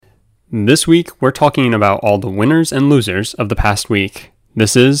This week, we're talking about all the winners and losers of the past week.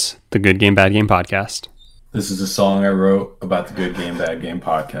 This is the Good Game, Bad Game podcast. This is a song I wrote about the Good Game, Bad Game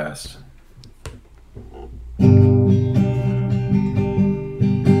podcast.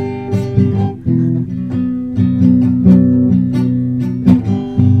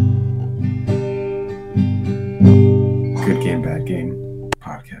 Good Game, Bad Game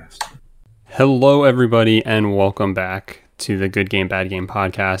podcast. Hello, everybody, and welcome back to the Good Game, Bad Game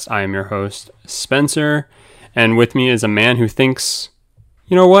podcast. I am your host, Spencer, and with me is a man who thinks,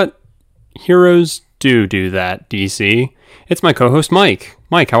 you know what? Heroes do that, DC. It's my co-host, Mike.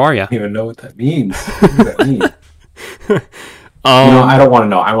 Mike, how are you? I don't even know what that means. What does that mean? I don't want to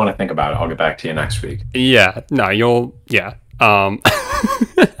know. I want to think about it. I'll get back to you next week. Yeah. No, you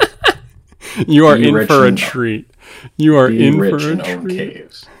are in for a treat. You are in for a treat.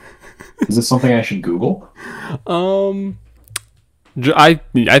 Caves. Is this something I should Google? I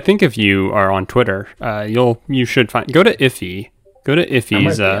think if you are on Twitter, you should go to Iffy. Go to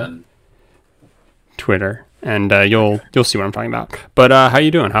Iffy's Twitter, and you'll see what I'm talking about. But how you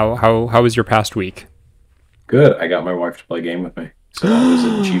doing? How was your past week? Good. I got my wife to play a game with me, so that was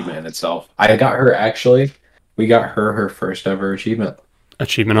an achievement in itself. We got her first ever achievement.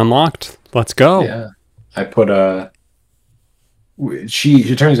 Achievement unlocked. Let's go. Yeah, I put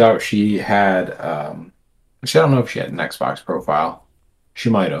It turns out she had. I don't know if she had an Xbox profile. She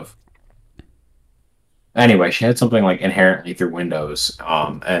might have. Anyway, she had something like inherently through Windows,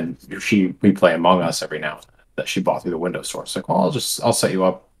 and we play Among Us every now and then that she bought through the Windows store. It's like, well, I'll set you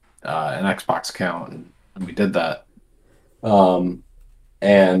up an Xbox account, and we did that.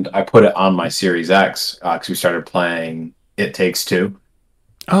 And I put it on my Series X because we started playing It Takes Two.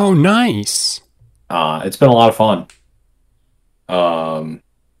 Oh, nice! It's been a lot of fun.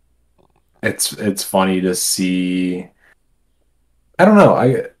 It's funny to see. I don't know.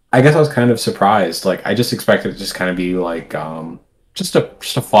 I guess I was kind of surprised. Like, I just expected it to just kind of be like just a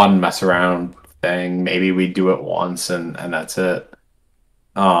fun mess around thing. Maybe we do it once and that's it.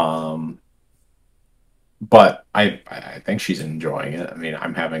 But I think she's enjoying it. I mean,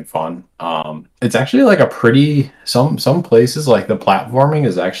 I'm having fun. It's actually like a pretty some places, like the platforming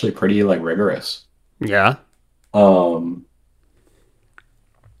is actually pretty like rigorous. Yeah.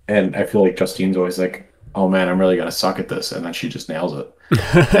 And I feel like Justine's always like, oh man, I'm really gonna suck at this, and then she just nails it.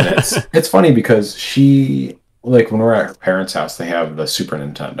 And it's funny because she, like, when we're at her parents' house, they have the Super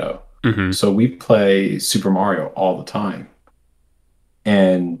Nintendo, so we play Super Mario all the time,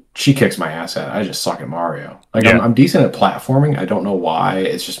 and she kicks my ass at it. I just suck at Mario. Like, yeah. I'm decent at platforming. I don't know why.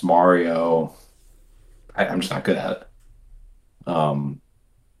 It's just Mario. I'm just not good at it.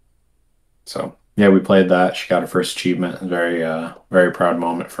 So yeah, we played that. She got her first achievement. Very very proud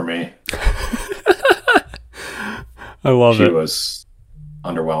moment for me. I love it. She was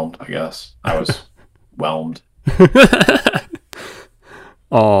underwhelmed, I guess. I was whelmed.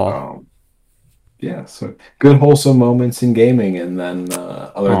 Oh. Yeah, so good wholesome moments in gaming, and then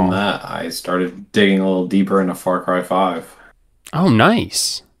other than that, I started digging a little deeper into Far Cry 5. Oh,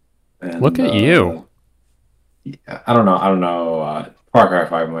 nice. And, look at you. Yeah, I don't know. Far Cry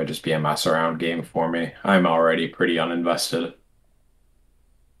 5 might just be a mess around game for me. I'm already pretty uninvested.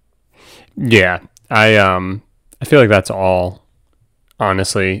 Yeah, I feel like that's all,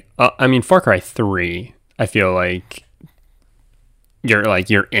 honestly. I mean, Far Cry 3, I feel like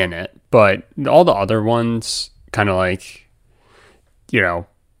you're in it, but all the other ones kind of like,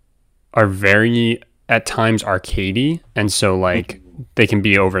 are very, at times, arcadey, and so like they can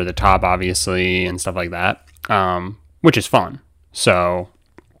be over the top, obviously, and stuff like that, which is fun. So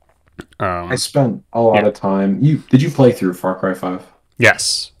I spent a lot of time. Did you play through Far Cry 5?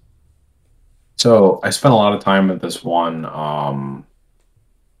 Yes. So I spent a lot of time with this one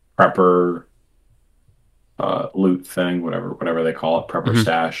prepper loot thing, whatever they call it, prepper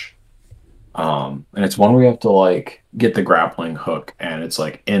stash. And it's one where you have to like get the grappling hook, and it's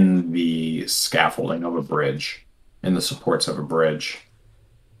like in the scaffolding of a bridge, in the supports of a bridge,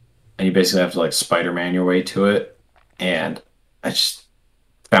 and you basically have to like Spider-Man your way to it. And I just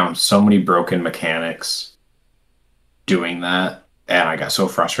found so many broken mechanics doing that. And I got so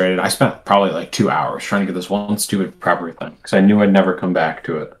frustrated. I spent probably like 2 hours trying to get this one stupid prepper thing because I knew I'd never come back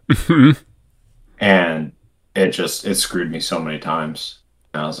to it. And it screwed me so many times.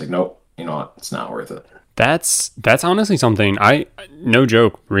 And I was like, nope, you know what? It's not worth it. That's honestly something no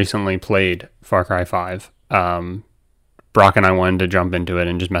joke, recently played Far Cry 5. Brock and I wanted to jump into it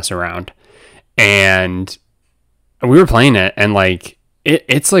and just mess around. And we were playing it, and like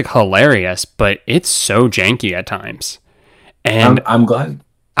it's like hilarious, but it's so janky at times. And I'm glad.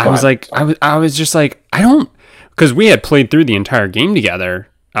 I was just like, I don't, because we had played through the entire game together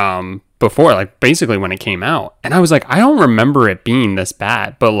before, like basically when it came out. And I was like, I don't remember it being this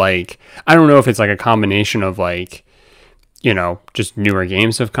bad, but like, I don't know if it's like a combination of like, you know, just newer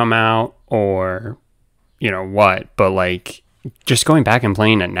games have come out or, you know, what, but like just going back and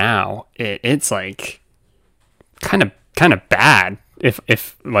playing it now, it's like kind of bad.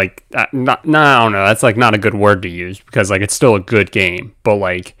 If like, not, no, I don't know. That's like not a good word to use because like, it's still a good game, but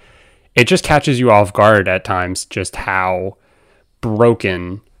like, it just catches you off guard at times, just how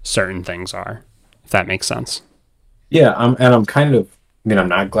broken certain things are, if that makes sense. Yeah, I'm kind of, I mean, I'm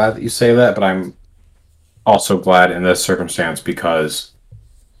not glad that you say that, but I'm also glad in this circumstance because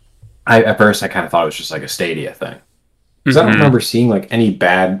at first I kind of thought it was just like a Stadia thing. Because I don't remember seeing like any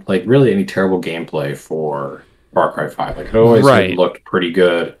bad, like really any terrible gameplay for Far Cry 5. Like it always like, Right. looked pretty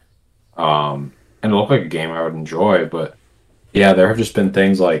good. And it looked like a game I would enjoy, but yeah, there have just been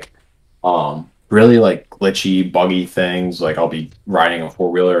things like really like glitchy, buggy things. Like I'll be riding a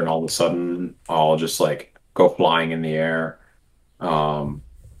four-wheeler and all of a sudden I'll just like go flying in the air. Um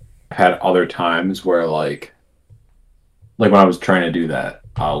Had other times where like when I was trying to do that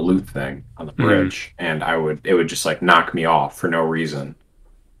loot thing on the Mhm. bridge, and it would just like knock me off for no reason,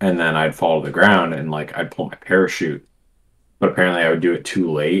 and then I'd fall to the ground and like I'd pull my parachute, but apparently I would do it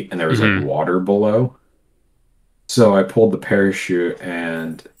too late, and there was like Mhm. water below, so I pulled the parachute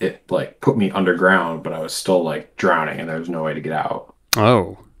and it like put me underground, but I was still like drowning, and there was no way to get out.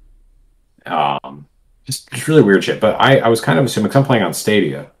 Oh. Um, just really weird shit. But I was kind of assuming, 'cause I'm playing on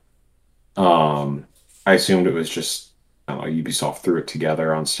Stadia. I assumed it was just, I don't know, Ubisoft threw it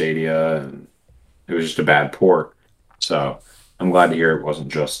together on Stadia and it was just a bad port. So I'm glad to hear it wasn't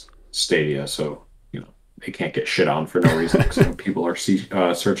just Stadia. So, you know, they can't get shit on for no reason because people are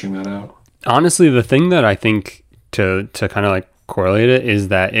searching that out. Honestly, the thing that I think to kind of like correlate it is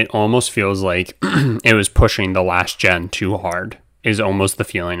that it almost feels like it was pushing the last gen too hard. Is almost the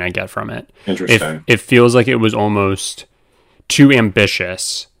feeling I get from it. Interesting. It feels like it was almost too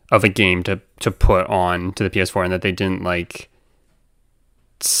ambitious of a game to put on to the PS4, and that they didn't like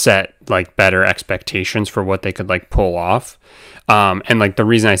set like better expectations for what they could like pull off. And like the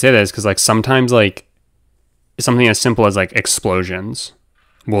reason I say that is because like sometimes like something as simple as like explosions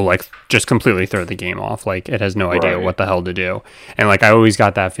will like just completely throw the game off. Like it has no idea Right. what the hell to do. And like I always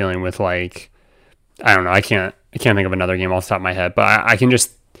got that feeling with like, I don't know, I can't think of another game off the top of my head, but I can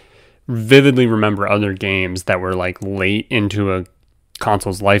just vividly remember other games that were like late into a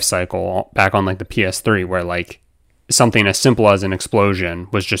console's life cycle back on like the PS3 where like something as simple as an explosion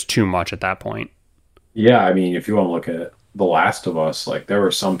was just too much at that point. Yeah, I mean, if you want to look at The Last of Us, like there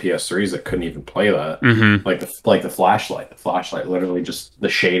were some PS3s that couldn't even play that. Mm-hmm. Like the flashlight. The flashlight literally just the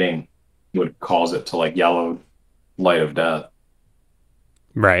shading would cause it to like yellow light of death.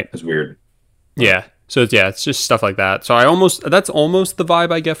 Right. It's weird. Yeah. So it's just stuff like that. So that's almost the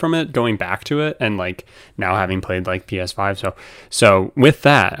vibe I get from it going back to it and like now having played like PS5. So with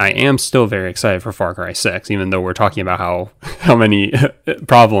that, I am still very excited for Far Cry 6, even though we're talking about how many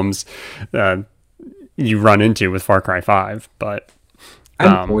problems you run into with Far Cry 5. But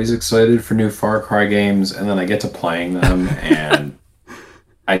I'm always excited for new Far Cry games, and then I get to playing them, and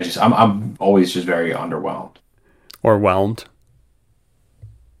I'm always just very underwhelmed. or whelmed,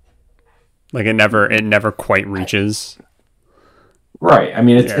 like it never quite reaches. Right. I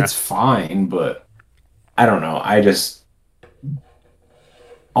mean, Yeah. it's fine, but I don't know. I just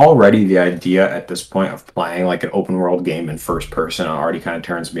already the idea at this point of playing like an open world game in first person already kind of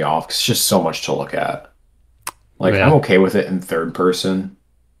turns me off 'cause it's just so much to look at. Like I'm Yeah. okay with it in third person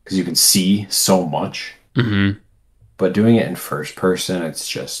because you can see so much, Mm-hmm. but doing it in first person, it's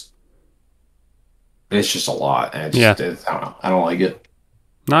just a lot, and Yeah. I don't know. I don't like it.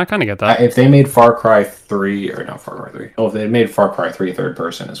 No, I kind of get that. If they made Far Cry 3, or not Far Cry 3, oh, if they made Far Cry 3 third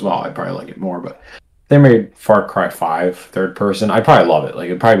person as well, I'd probably like it more. But if they made Far Cry 5 third person, I'd probably love it. Like,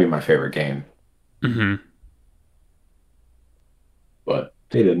 it'd probably be my favorite game. Mm-hmm. But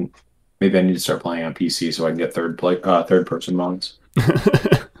they didn't. Maybe I need to start playing on PC so I can get third person mods.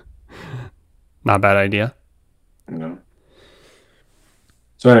 Not a bad idea. You know.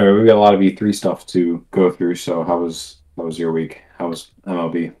 So anyway, we've got a lot of E3 stuff to go through. So how was your week? How was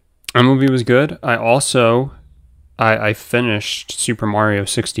MLB? MLB was good. I finished Super Mario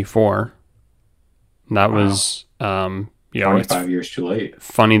 64. That Wow. was you know, it's 25 years too late.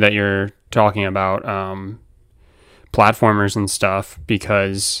 funny that you're talking about platformers and stuff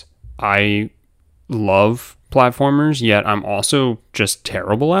because I love platformers, yet I'm also just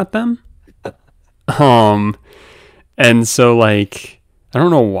terrible at them. And so like I don't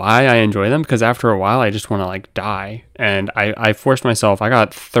know why I enjoy them because after a while I just want to like die. And I forced myself. I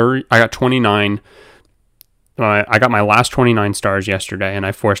got 29 I got my last 29 stars yesterday, and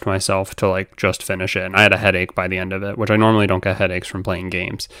I forced myself to like just finish it. And I had a headache by the end of it, which I normally don't get headaches from playing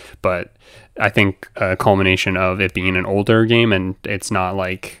games. But I think a culmination of it being an older game and it's not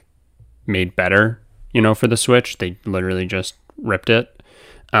like made better, for the Switch. They literally just ripped it.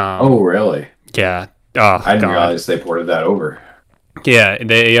 Oh, really? Yeah. Oh, I didn't realize they ported that over. Yeah,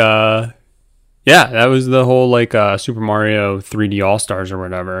 that was the whole like Super Mario 3D All Stars or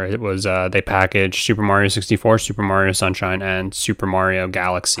whatever. It was they packaged Super Mario 64, Super Mario Sunshine, and Super Mario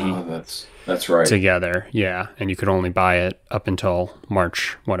Galaxy. Oh, that's right. Together, yeah, and you could only buy it up until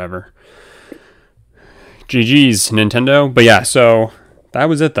March, whatever. GG's Nintendo, but yeah, so that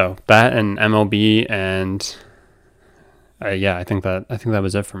was it though. That and MLB, and I think that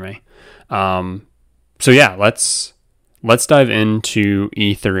was it for me. So yeah, let's dive into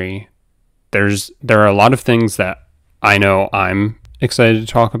E3. There are a lot of things that I know I'm excited to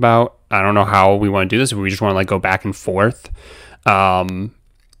talk about. I don't know how we want to do this. If we just want to like go back and forth, kind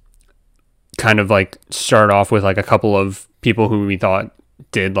of like start off with like a couple of people who we thought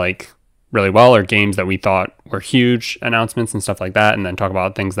did like really well, or games that we thought were huge announcements and stuff like that, and then talk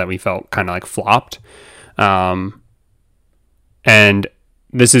about things that we felt kind of like flopped. And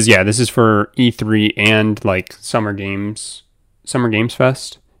this is for E3 and like Summer Games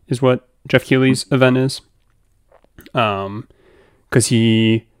Fest is what Jeff Keighley's event is. Because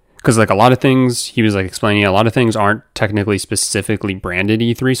like a lot of things, he was like explaining, a lot of things aren't technically specifically branded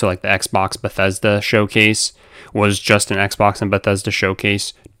E3. So like the Xbox Bethesda showcase was just an Xbox and Bethesda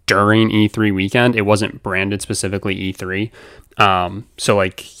showcase during E3 weekend. It wasn't branded specifically E3. So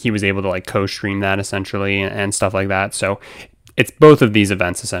like he was able to like co-stream that essentially and stuff like that. So it's both of these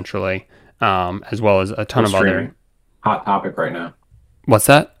events essentially, as well as a ton of other. Hot topic right now. What's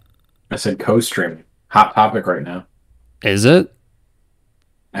that? I said co-streaming. Hot topic right now. Is it?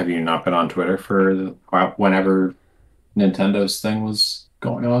 Have you not been on Twitter for whenever Nintendo's thing was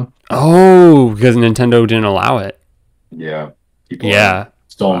going on? Oh, because Nintendo didn't allow it. Yeah. People are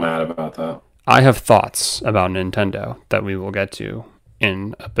still mad about that. I have thoughts about Nintendo that we will get to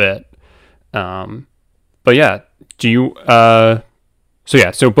in a bit. But yeah, do you...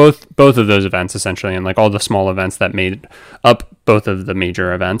 So both of those events essentially, and like all the small events that made up both of the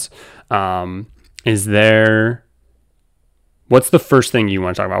major events, is there? What's the first thing you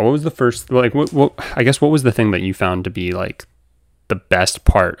want to talk about? What was the first like? What I guess what was the thing that you found to be like the best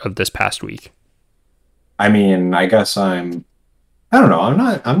part of this past week? I mean, I guess I don't know.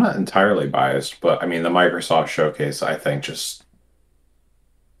 I'm not entirely biased, but I mean the Microsoft showcase, I think, just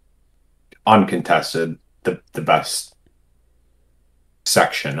uncontested the best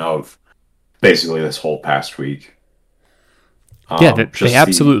section of basically this whole past week. They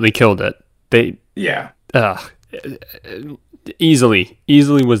absolutely killed it.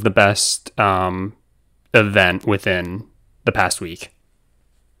 Easily was the best event within the past week.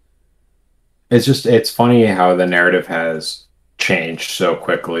 It's funny how the narrative has changed so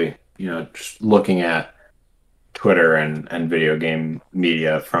quickly. Just looking at Twitter and video game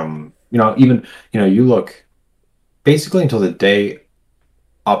media from, even, you look basically until the day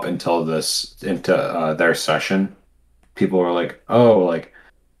up until their session, people were like, oh, like,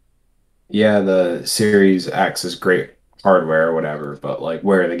 yeah, the Series X is great hardware or whatever, but like,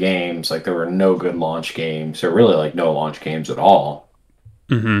 where are the games? Like, there were no good launch games, or really like no launch games at all.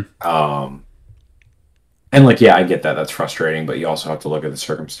 Mm-hmm. And like, yeah, I get that. That's frustrating, but you also have to look at the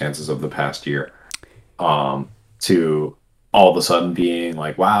circumstances of the past year. To all of a sudden being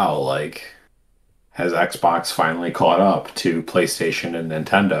like, wow, like, has Xbox finally caught up to PlayStation and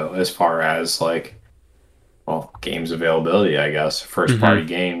Nintendo as far as like, well, games availability, I guess. First party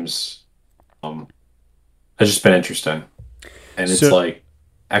games has just been interesting. And it's like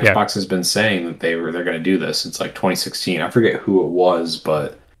Xbox has been saying that they're going to do this since like 2016. I forget who it was,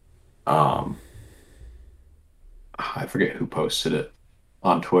 but I forget who posted it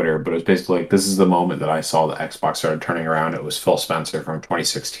on Twitter, but it was basically like, this is the moment that I saw that Xbox started turning around. It was Phil Spencer from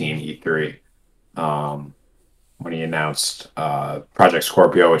 2016 E3. When he announced Project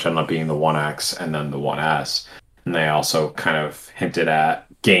Scorpio, which ended up being the One X and then the One S. And they also kind of hinted at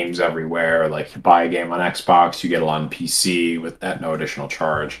games everywhere. Like, you buy a game on Xbox, you get it on PC at no additional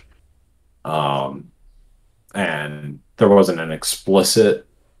charge. And there wasn't an explicit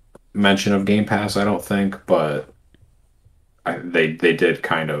mention of Game Pass, I don't think, but they did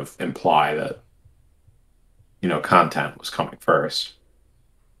kind of imply that, content was coming first.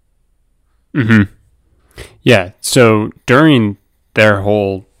 Mm-hmm. Yeah, so during the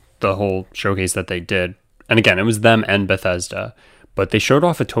whole showcase that they did, and again, it was them and Bethesda, but they showed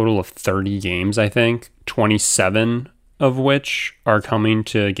off a total of 30 games, I think, 27 of which are coming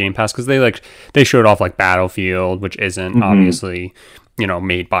to Game Pass, because they showed off like Battlefield, which isn't obviously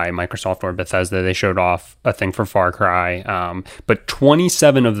made by Microsoft or Bethesda. They showed off a thing for Far Cry, but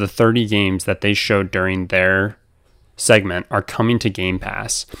 27 of the 30 games that they showed during their segment are coming to Game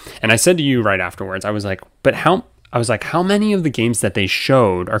Pass. And I said to you right afterwards, I was like, how many of the games that they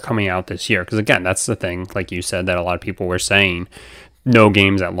showed are coming out this year? Because again, that's the thing, like you said, that a lot of people were saying, no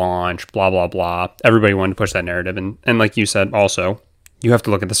games at launch, blah, blah, blah. Everybody wanted to push that narrative. And like you said, also, you have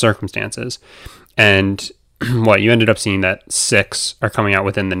to look at the circumstances. And you ended up seeing that 6 are coming out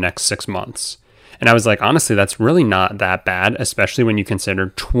within the next 6 months. And I was like, honestly, that's really not that bad, especially when you consider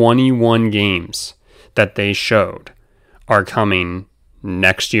 21 games that they showed are coming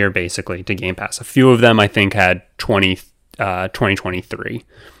next year, basically, to Game Pass. A few of them, I think, had 2023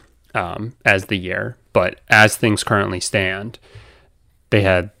 as the year. But as things currently stand, they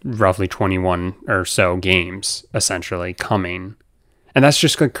had roughly 21 or so games, essentially, coming. And that's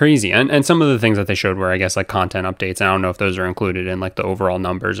just like crazy. And some of the things that they showed were, I guess, like content updates. I don't know if those are included in like the overall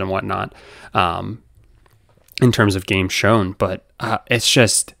numbers and whatnot in terms of games shown. But it's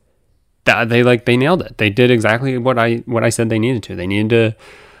just... They nailed it. They did exactly what I said they needed to. They needed to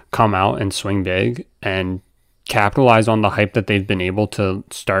come out and swing big and capitalize on the hype that they've been able to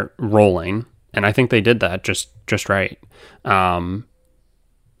start rolling. And I think they did that just right.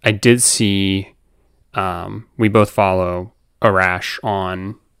 I did see, we both follow Arash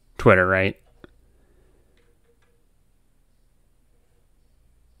on Twitter, right?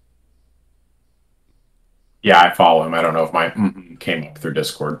 Yeah, I follow him. I don't know if my came up through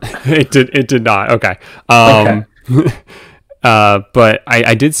Discord. It did not. Okay. Okay. But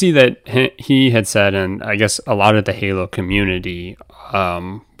I did see that he had said, and I guess a lot of the Halo community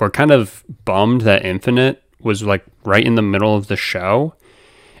were kind of bummed that Infinite was like right in the middle of the show.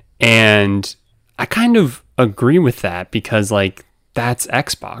 And I kind of agree with that, because like that's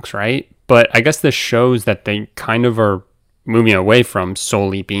Xbox, right? But I guess this shows that they kind of are moving away from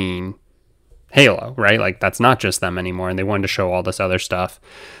solely being Halo, right? Like that's not just them anymore, and they wanted to show all this other stuff.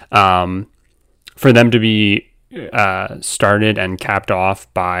 For them to be started and capped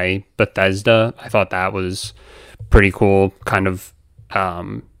off by Bethesda, I thought that was pretty cool. Kind of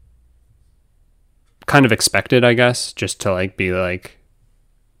expected, I guess, just to like be like,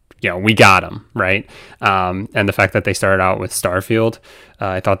 we got them, right? And the fact that they started out with Starfield,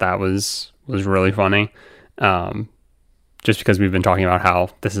 I thought that was really funny. Just because we've been talking about how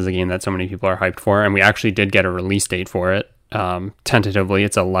this is a game that so many people are hyped for, and we actually did get a release date for it. Tentatively,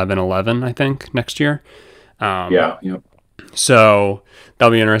 it's 11/11, I think, next year. Yep. So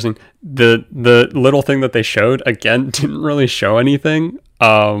that'll be interesting. The little thing that they showed, again, didn't really show anything.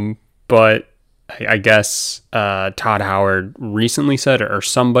 But I guess Todd Howard recently said, or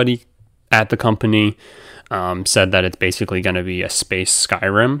somebody at the company said that it's basically going to be a space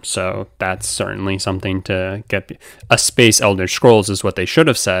Skyrim. So that's certainly something to get. A space Elder Scrolls is what they should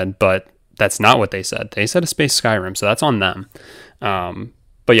have said, but that's not what they said. They said a space Skyrim, so that's on them.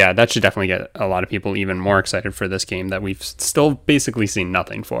 But yeah, that should definitely get a lot of people even more excited for this game that we've still basically seen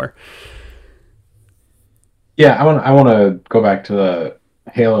nothing for. Yeah, I want to go back to the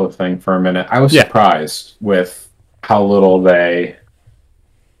Halo thing for a minute. I was surprised with how little they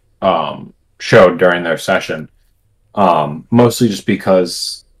showed during their session. Mostly just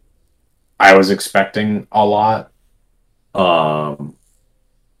because I was expecting a lot. But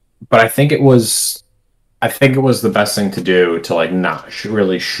I think it was the best thing to do to like not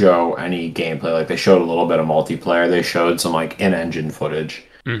really show any gameplay. Like they showed a little bit of multiplayer. They showed some like in-engine footage,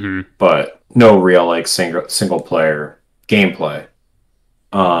 but no real like single player gameplay.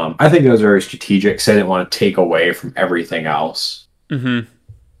 I think it was very strategic because they didn't want to take away from everything else.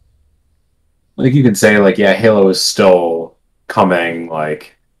 Like you could say like, yeah, Halo is still coming.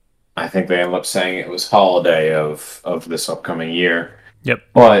 Like I think they ended up saying it was holiday of this upcoming year. Yep.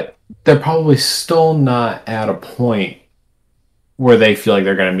 But they're probably still not at a point where they feel like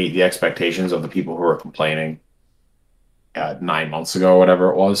they're going to meet the expectations of the people who were complaining 9 months ago or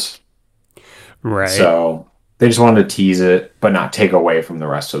whatever it was. Right. So they just wanted to tease it, but not take away from the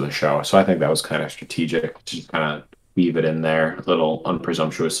rest of the show. So I think that was kind of strategic to just kind of weave it in there a little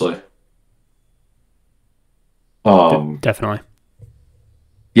unpresumptuously. Definitely.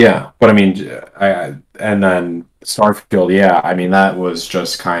 Yeah, but I mean, and then Starfield, yeah, I mean, that was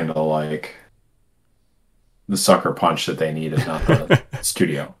just kind of like the sucker punch that they needed, not the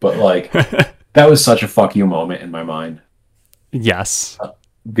studio. But like, that was such a fuck you moment in my mind. Yes.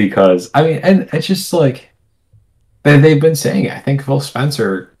 Because, I mean, and it's just like, they've been saying it. I think Phil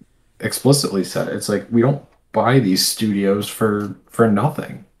Spencer explicitly said it. It's like, we don't buy these studios for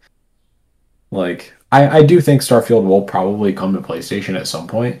nothing. Like, I do think Starfield will probably come to PlayStation at some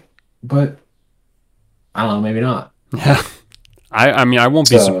point, but I don't know, maybe not. Yeah. I mean, I won't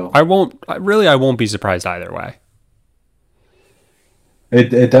be, So I won't be surprised either way.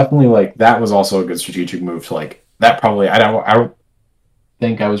 it definitely like that was also a good strategic move to like that probably I don't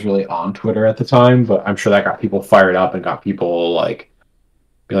think I was really on Twitter at the time, but I'm sure that got people fired up and got people like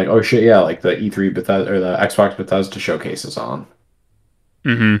be like, oh shit, yeah, like the E3 Bethesda or the Xbox Bethesda showcase is on.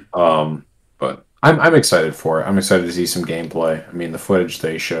 Mm-hmm. But I'm excited for it. I'm excited to see some gameplay. I mean, the footage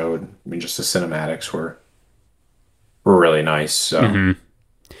they showed, I mean, just the cinematics were really nice. So Mm-hmm.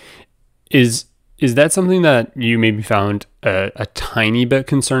 Is is that something that you maybe found a tiny bit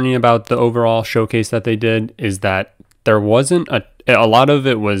concerning about the overall showcase that they did? Is that there wasn't a lot of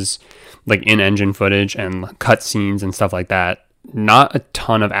it was like in-engine footage and cutscenes and stuff like that. Not a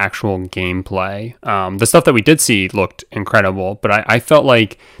ton of actual gameplay. The stuff that we did see looked incredible, but I felt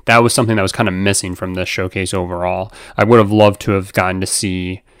like that was something that was kind of missing from this showcase overall. I would have loved to have gotten to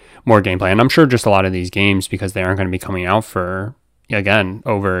see more gameplay, and I'm sure just a lot of these games, because they aren't going to be coming out for again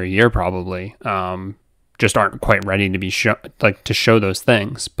over a year probably, just aren't quite ready to be to show those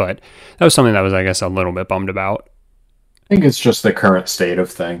things. But that was something that was, I guess, a little bit bummed about. I think it's just the current state of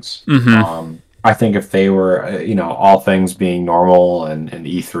things. Mm-hmm. I think if they were, all things being normal and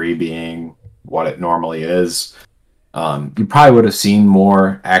E3 being what it normally is, you probably would have seen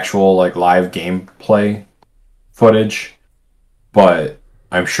more actual like live gameplay footage. But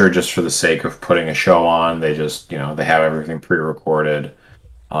I'm sure just for the sake of putting a show on, they just, they have everything pre-recorded.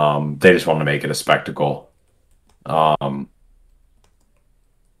 They just want to make it a spectacle. Um,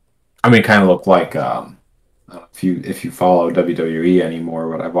 I mean, it kind of looked like I don't know if you follow WWE anymore,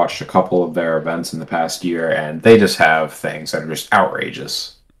 but I've watched a couple of their events in the past year, and they just have things that are just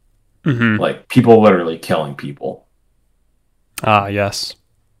outrageous, Mm-hmm. like people literally killing people, Ah, yes.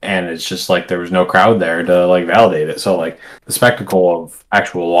 and it's just like there was no crowd there to like validate it. So like the spectacle of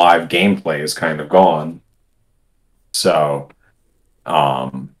actual live gameplay is kind of gone. So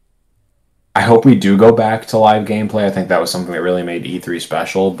um, I hope we do go back to live gameplay. I think that was something that really made E3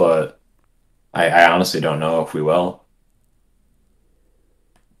 special, but I honestly don't know if we will.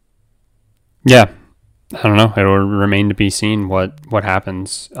 Yeah. I don't know. It'll remain to be seen what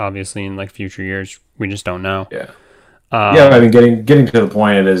happens. Obviously, in like future years, we just don't know. Yeah. Yeah, I Um, mean, getting to the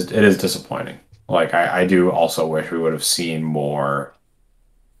point, it is disappointing. Like, I do also wish we would have seen more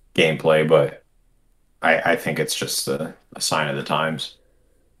gameplay, but I think it's just a sign of the times.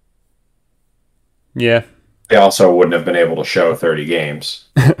 yeah, They also wouldn't have been able to show 30 games.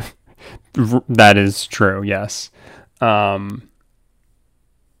 that is true. Yes. Um,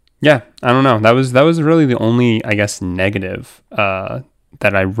 yeah, I don't know. That was really the only, I guess, negative that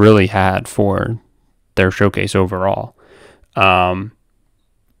I really had for their showcase overall. Um,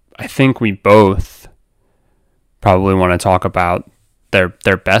 I think we both probably want to talk about their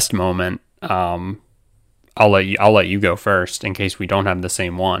best moment. I'll let you go first in case we don't have the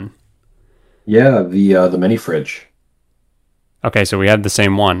same one. Yeah, the mini fridge. Okay, so we had the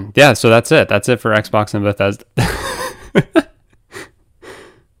same one. Yeah, so that's it. That's it for Xbox and Bethesda.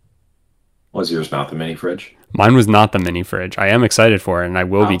 Was yours not the mini fridge? Mine was not the mini fridge. I am excited for it, and I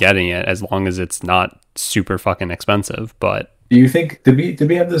will be Oh. getting it as long as it's not super fucking expensive. But Do you think did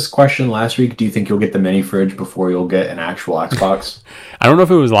we have this question last week? Do you think you'll get the mini fridge before you'll get an actual Xbox? I don't know if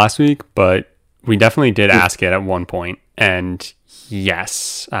it was last week, but we definitely did ask it at one point. And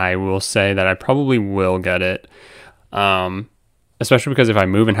yes, I will say that I probably will get it. Um, Especially because if I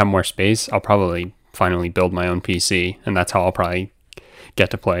move and have more space, I'll probably finally build my own PC, and that's how I'll probably get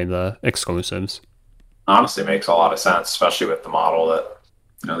to play the exclusives. Honestly, makes a lot of sense, especially with the model that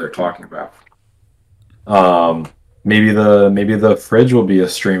they're talking about. Um, maybe the fridge will be a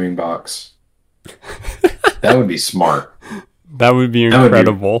streaming box. That would be smart. That would be That would be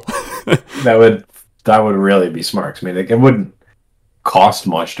incredible. that would that would really be smart. I mean, it wouldn't cost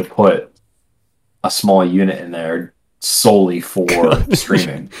much to put a small unit in there solely for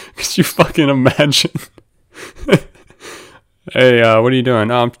streaming. Could you fucking imagine? Hey, what are you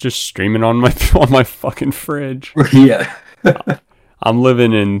doing? Oh, I'm just streaming on my on my fucking fridge. Yeah. I'm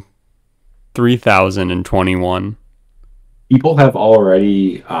living in 3021. People have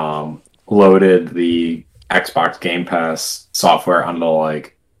already loaded the Xbox Game Pass software onto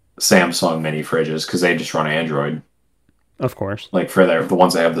like Samsung mini fridges because they just run Android. Of course. Like for the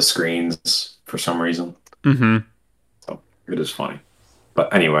ones that have the screens for some reason. Mm-hmm. So it is funny.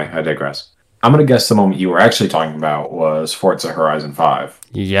 But anyway, I digress. I'm gonna guess the moment you were actually talking about was Forza Horizon 5.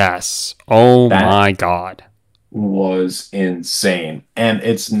 Yes. Oh That my god. was insane. And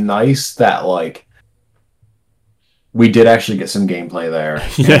it's nice that like we did actually get some gameplay there.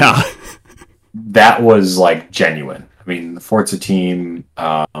 And Yeah. that was like genuine. I mean, the Forza team,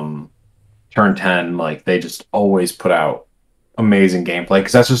 Turn 10, like they just always put out amazing gameplay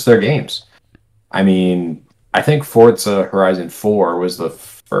because that's just their games. I mean, I think Forza Horizon 4 was the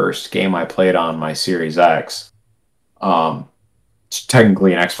first game I played on my Series X. It's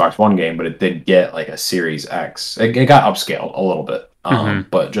technically an Xbox One game, but it did get like a Series X. It got upscaled a little bit, Hmm.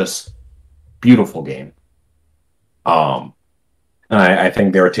 but just beautiful game. Um, and I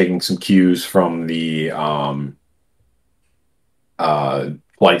think they were taking some cues from the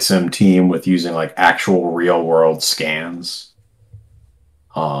Flight Sim team with using like actual real world scans.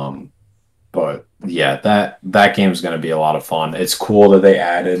 Um, but yeah, that game's gonna be a lot of fun. It's cool that they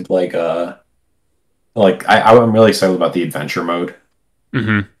added I'm really excited about the adventure mode.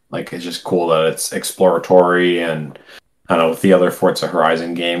 Hmm. Like it's just cool that it's exploratory and I don't know with the other Forza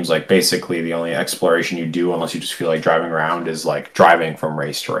Horizon games, like basically the only exploration you do unless you just feel like driving around is like driving from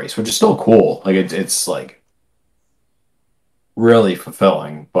race to race, which is still cool. Like it's like really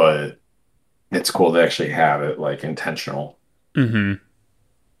fulfilling, but it's cool to actually have it like intentional. Hmm.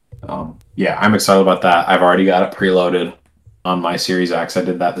 Yeah, I'm excited about that. I've already got it preloaded on my Series X. I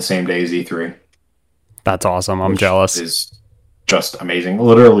did that the same day as E3, That's awesome. I'm which jealous. is just amazing.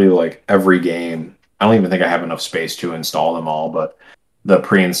 Literally, like every game. I don't even think I have enough space to install them all, but the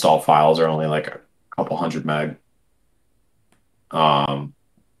pre-install files are only like a couple hundred meg. Um,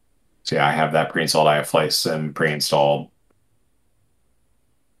 so yeah, I have that pre-installed. I have Flight Sim pre-installed.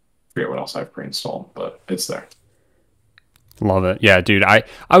 I forget what else I've pre-installed, but it's there. Love it. Yeah, dude, I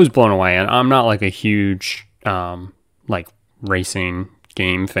was blown away, and I'm not like a huge like racing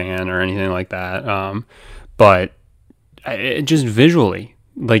game fan or anything like that. But it just visually,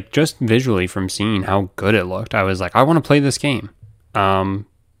 like just visually from seeing how good it looked, I was like, I want to play this game. Um,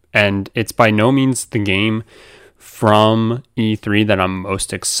 and it's by no means the game from E3 that I'm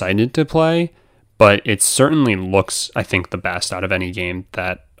most excited to play, but it certainly looks, I think, the best out of any game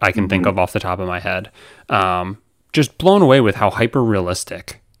that I can think Mhm. of off the top of my head. Just blown away with how hyper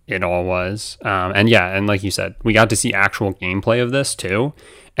realistic it all was. And yeah, and like you said, we got to see actual gameplay of this too.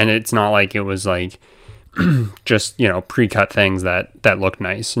 And it's not like it was like just, pre-cut things that looked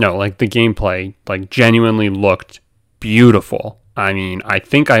nice. No, like the gameplay like genuinely looked beautiful. I mean, I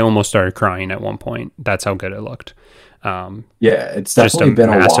think I almost started crying at one point. That's how good it looked. Um, Yeah, it's just a definitely been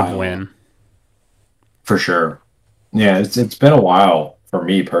a massive while win. for sure. Yeah, it's been a while for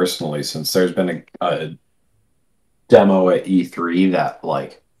me personally since there's been a demo at E3 that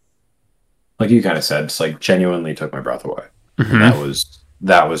like you kind of said, just like genuinely took my breath away. And Hmm.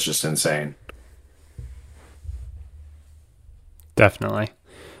 that was just insane. Definitely.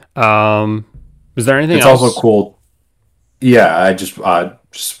 Um, was there anything It's also else? cool. Yeah, I just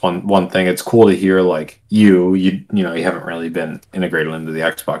one thing. It's cool to hear like you haven't really been integrated into the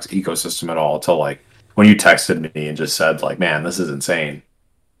Xbox ecosystem at all until like when you texted me and just said like, "Man, this is insane."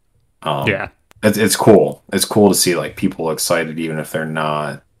 Um, Yeah. it's cool. It's cool to see like people excited even if they're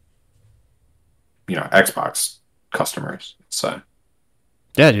not Xbox customers. So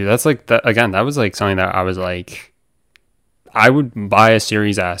Yeah, dude, that's like that again, that was like something that I was like I would buy a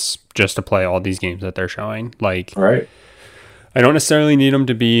Series S just to play all these games that they're showing. Like all right. I don't necessarily need them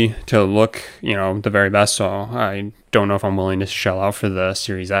to look, the very best. So I don't know if I'm willing to shell out for the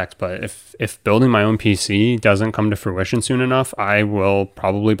Series X. But if building my own PC doesn't come to fruition soon enough, I will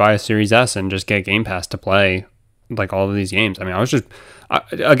probably buy a Series S and just get Game Pass to play like all of these games. I mean,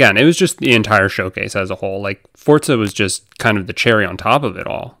 again, it was just the entire showcase as a whole. Like Forza was just kind of the cherry on top of it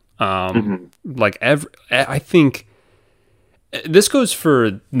all. Mhm. I think this goes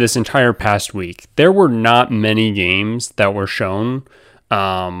for this entire past week. There were not many games that were shown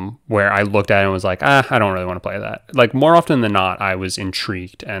where I looked at it and was like, I don't really want to play that. Like more often than not, I was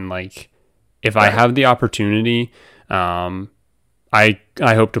intrigued and like if I Right. have the opportunity,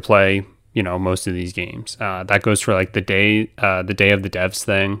 I hope to play most of these games. That goes for like the day of the devs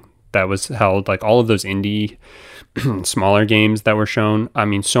thing that was held. Like all of those indie smaller games that were shown. I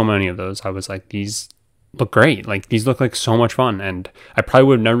mean, so many of those. I was like, these look great. Like these look like so much fun, and I probably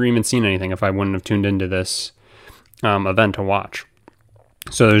would have never even seen anything if I wouldn't have tuned into this event to watch.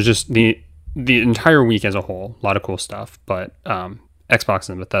 So there's just the entire week as a whole, a lot of cool stuff. But Xbox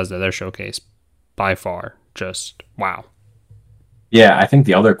and Bethesda, their showcase by far, just wow. Yeah, I think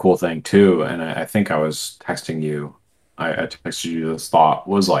the other cool thing too, and I think I was texting you, I texted you this thought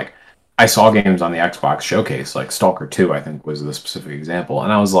was like, I saw games on the Xbox showcase, like Stalker 2, I think was the specific example,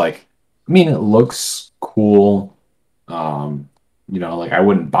 and I was like, I mean, it looks cool, um, like I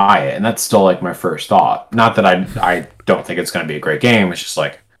wouldn't buy it, and that's still like my first thought. Not that I don't think it's going to be a great game. It's just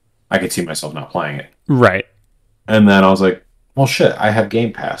like I could see myself not playing it, Right. and then I was like. well, shit, I have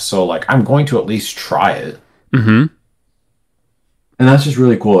Game Pass, so like I'm going to at least try it. Mm-hmm. And that's just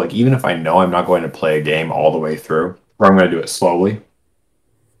really cool. Like even if I know I'm not going to play a game all the way through, or I'm going to do it slowly,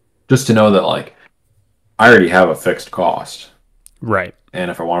 just to know that like I already have a fixed cost. Right. And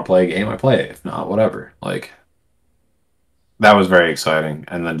if I want to play a game, I play it. If not, whatever. Like that was very exciting.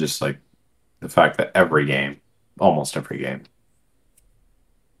 And then just like the fact that every game, almost every game,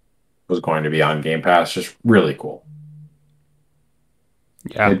 was going to be on Game Pass, just really cool.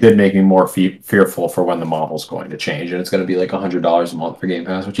 Yeah. It did make me more fearful for when the model's going to change, and it's going to be like $100 a month for Game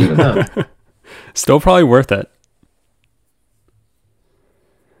Pass, which even then, Still probably worth it.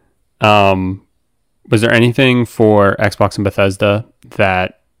 Um, was there anything for Xbox and Bethesda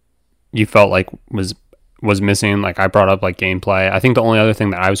that you felt like was missing? Like I brought up like gameplay. I think the only other thing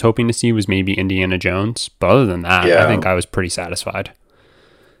that I was hoping to see was maybe Indiana Jones. But other than that, I yeah, think I was pretty satisfied.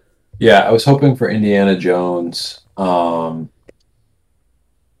 yeah, I was hoping for Indiana Jones.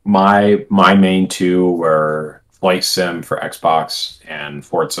 My main two were Flight Sim for Xbox and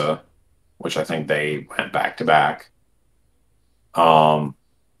Forza, which I think they went back to back. Um,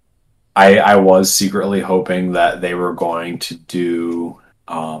 I was secretly hoping that they were going to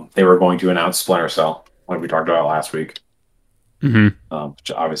announce Splinter Cell, like we talked about last week. Mm-hmm.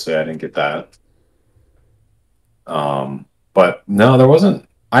 Which obviously I didn't get that. But no, there wasn't.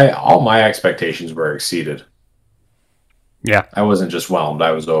 I All my expectations were exceeded. Yeah. I wasn't just whelmed;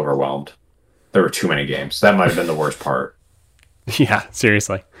 I was overwhelmed. There were too many games. That might have been the worst part. Yeah.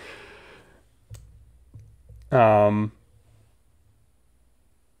 Seriously. Um.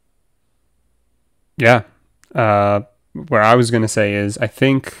 Yeah. Where I was gonna say is I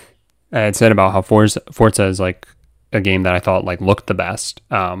think I had said about how Forza is like a game that I thought like looked the best.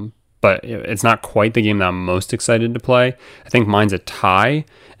 But it's not quite the game that I'm most excited to play. I think mine's a tie,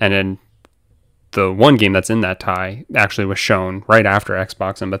 and then the one game that's in that tie actually was shown right after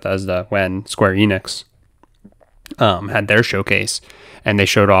Xbox and Bethesda when Square Enix had their showcase, and they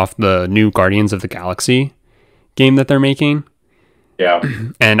showed off the new Guardians of the Galaxy game that they're making. Yeah,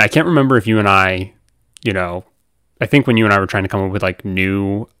 And I can't remember if you and I, you know, I think when you and I were trying to come up with like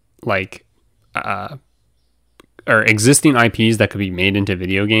new, like, or existing IPs that could be made into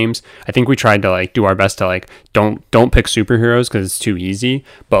video games, I think we tried to like do our best to like don't pick superheroes because it's too easy.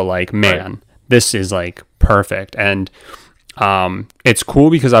 But like, man, right. this is like perfect, and it's cool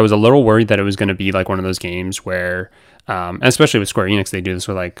because I was a little worried that it was going to be like one of those games where, especially with Square Enix, they do this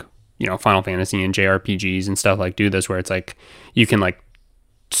with like Final Fantasy and JRPGs and stuff like do this where it's like you can like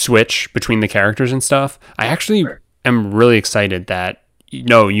switch between the characters and stuff. I actually Right. am really excited that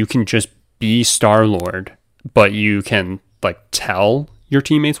you can just be Star-Lord, but you can like tell your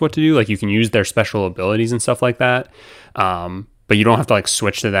teammates what to do. Like you can use their special abilities and stuff like that. But you don't have to like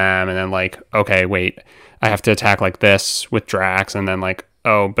switch to them and then like, okay, wait, I have to attack like this with Drax and then like,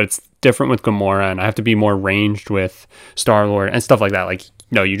 oh, but it's different with Gamora and I have to be more ranged with Star-Lord and stuff like that. Like,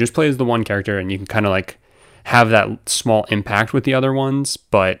 no, you just play as the one character and you can kind of like have that small impact with the other ones,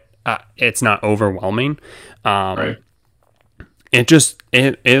 but it's not overwhelming. Right.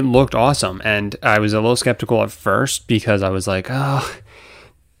 It looked awesome, and I was a little skeptical at first because I was like, oh,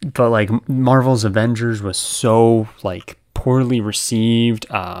 but like Marvel's Avengers was so like poorly received.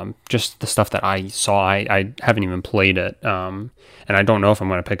 Just the stuff that I saw, I haven't even played it, and I don't know if I'm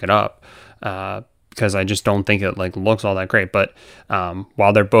going to pick it up because I just don't think it like looks all that great. But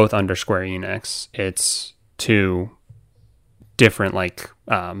while they're both under Square Enix, it's two different like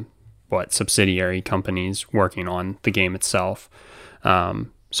subsidiary companies working on the game itself.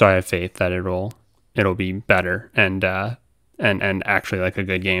 So I have faith that it'll be better and actually like a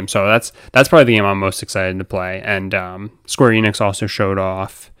good game. So that's probably the game I'm most excited to play. And Square Enix also showed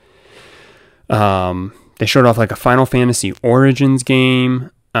off. They showed off like a Final Fantasy Origins game.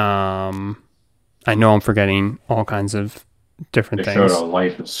 I know I'm forgetting all kinds of different They things. showed a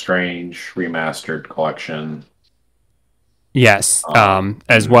Life is Strange remastered collection. Yes,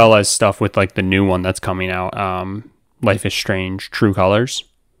 as Mhm. well as stuff with like the new one that's coming out, Life is Strange: True Colors.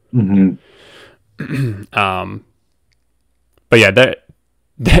 Mhm. Um, but yeah,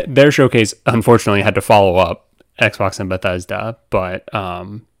 their showcase unfortunately had to follow up Xbox and Bethesda, but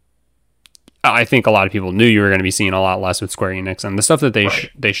I think a lot of people knew you were going to be seeing a lot less with Square Enix, and the stuff that Right.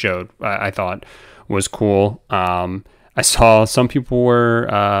 they showed, I thought was cool. I saw some people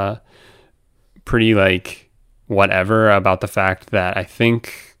were pretty like whatever about the fact that I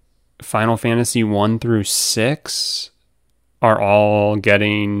think Final Fantasy 1 through 6 are all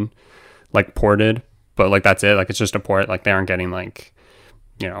getting like ported, but like that's it. Like it's just a port. Like they aren't getting like,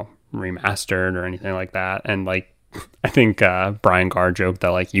 remastered or anything like that. And like I think Brian Garr joked that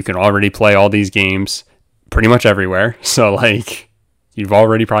like you can already play all these games pretty much everywhere. So like you've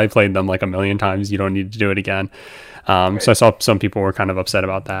already probably played them like a million times. You don't need to do it again. Right. So I saw some people were kind of upset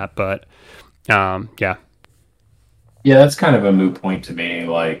about that, but yeah. Yeah, that's kind of a moot point to me.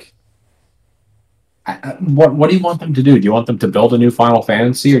 Like, what do you want them to do? Do you want them to build a new Final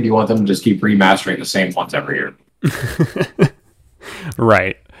Fantasy, or do you want them to just keep remastering the same ones every year?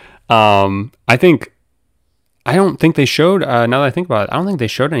 Right. I don't think they showed. Now that I think about it, I don't think they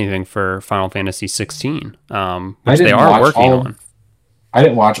showed anything for Final Fantasy 16, which they are working on. I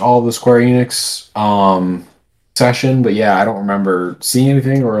didn't watch all of the Square Enix session, but yeah, I don't remember seeing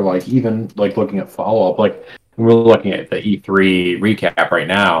anything or like even like looking at follow up. Like we're looking at the E3 recap right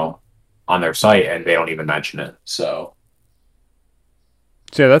now on their site, and they don't even mention it. So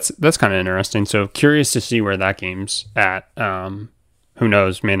So yeah, that's kind of interesting. So curious to see where that game's at. Who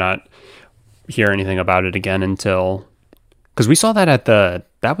knows? May not hear anything about it again until, because we saw that at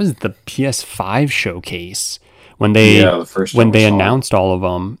that was the PS5 showcase when they the first when one they we saw. announced all of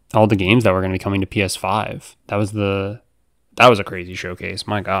them, all the games that were going to be coming to PS5. That was a crazy showcase.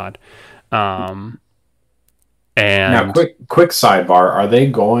 My God. And Now, quick sidebar: Are they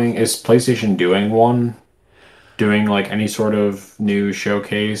going? Is PlayStation doing like any sort of new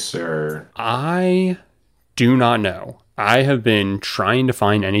showcase or? I do not know. I have been trying to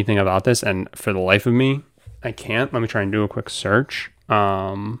find anything about this, and for the life of me, I can't. Let me try and do a quick search.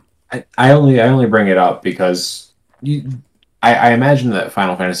 I only bring it up because I imagine that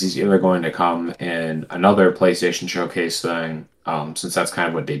Final Fantasy is either going to come in another PlayStation showcase thing, since that's kind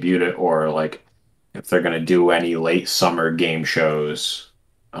of what debuted it, or like if they're going to do any late summer game shows,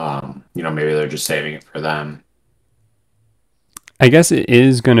 maybe they're just saving it for them. I guess it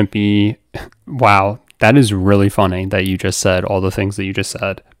is going to be. Wow, that is really funny that you just said all the things that you just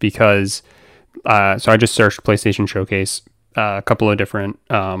said, because so I just searched PlayStation Showcase. A couple of different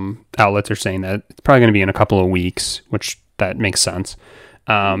outlets are saying that it's probably going to be in a couple of weeks, which that makes sense.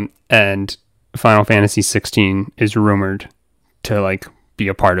 And Final Fantasy 16 is rumored to like be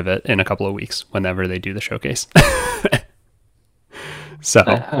a part of it in a couple of weeks whenever they do the showcase. So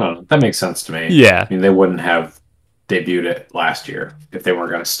I don't know. That makes sense to me. yeah, I mean, they wouldn't have debuted it last year if they weren't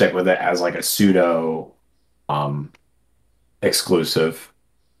going to stick with it as like a pseudo exclusive.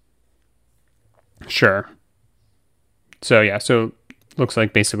 sure. So yeah, so looks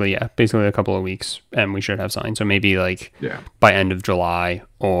like basically a couple of weeks, and we should have something. So maybe like Yeah. by end of July,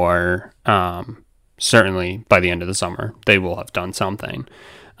 or certainly by the end of the summer, they will have done something.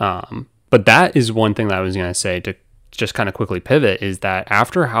 But that is one thing that I was going to say, to just kind of quickly pivot, is that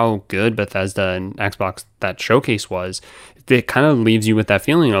after how good Bethesda and Xbox that showcase was, it kind of leaves you with that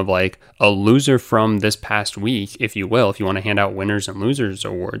feeling of like a loser from this past week, if you will, if you want to hand out winners and losers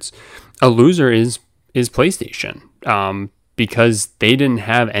awards. A loser is PlayStation, because they didn't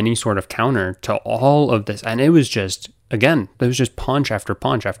have any sort of counter to all of this. And it was just, again, there was just punch after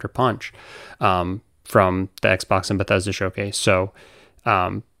punch after punch from the Xbox and Bethesda showcase. So,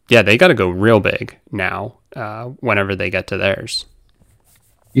 yeah, they got to go real big now whenever they get to theirs.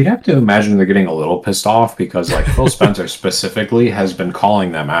 You'd have to imagine they're getting a little pissed off because like Phil Spencer specifically has been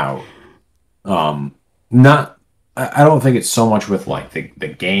calling them out. Not I don't think it's so much with like the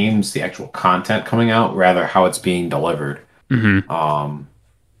games, the actual content coming out, rather how it's being delivered. Mm-hmm.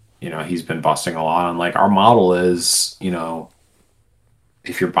 He's been busting a lot on like our model is,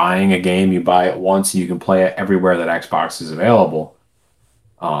 if you're buying a game, you buy it once, you can play it everywhere that Xbox is available.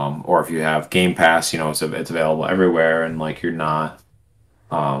 Or if you have Game Pass, it's available everywhere, and like you're not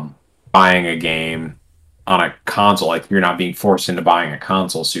buying a game on a console, like you're not being forced into buying a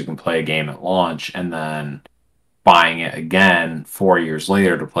console so you can play a game at launch and then buying it again 4 years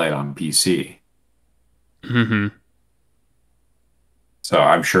later to play it on PC. Mm-hmm. So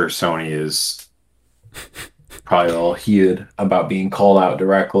I'm sure Sony is probably a little heated about being called out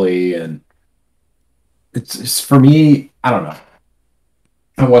directly, and it's for me, I don't know.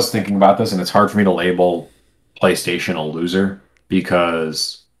 I was thinking about this, and it's hard for me to label PlayStation a loser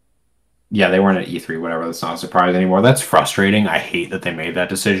because, yeah, they weren't at E3, whatever. That's not a surprise anymore. That's frustrating. I hate that they made that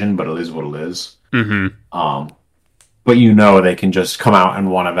decision, but it is what it is. Mm-hmm. But they can just come out in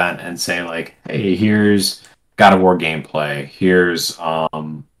one event and say like, "Hey, here's God of War gameplay. Here's a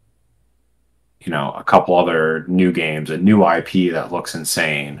couple other new games, a new IP that looks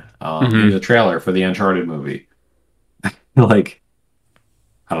insane. Here's a trailer for the Uncharted movie." Like,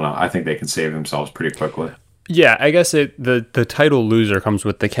 I don't know. I think they can save themselves pretty quickly. Yeah, I guess the title loser comes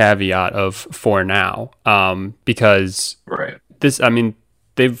with the caveat of for now, because Right.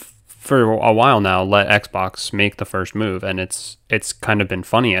 they've for a while now let Xbox make the first move, and it's kind of been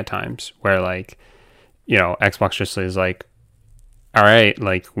funny at times where like, Xbox just is like, all right,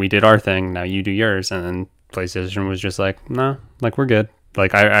 like we did our thing, now you do yours, and then PlayStation was just like, nah, like we're good.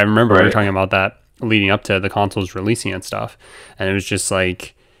 Like I remember we were Right. talking about that leading up to the consoles releasing and stuff, and it was just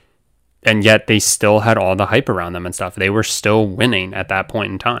like, and yet they still had all the hype around them and stuff. They were still winning at that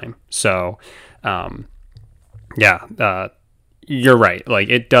point in time. So, um, yeah, you're right. Like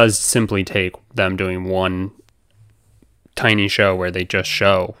it does simply take them doing one tiny show where they just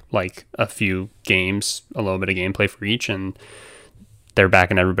show like a few games, a little bit of gameplay for each, and they're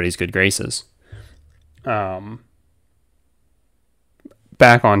back in everybody's good graces.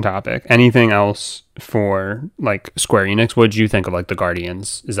 Back on topic. Anything else for like Square Enix? What did you think of like the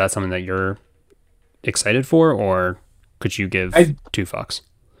Guardians? Is that something that you're excited for, or could you give I, two fucks?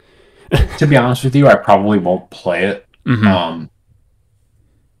 to be honest with you, I probably won't play it. Mm-hmm.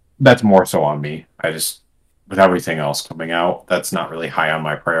 That's more so on me. I just, with everything else coming out, that's not really high on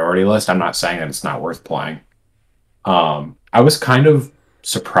my priority list. I'm not saying that it's not worth playing. I was kind of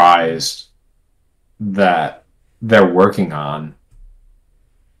surprised that they're working on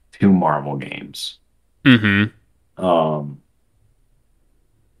two Marvel games. Mm-hmm. Um,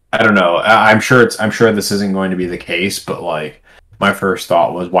 I don't know. I'm sure this isn't going to be the case, but like my first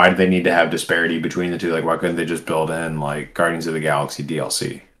thought was, why do they need to have disparity between the two? Like, why couldn't they just build in like Guardians of the Galaxy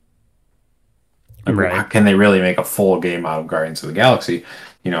DLC? Like, how Right. can they really make a full game out of Guardians of the Galaxy?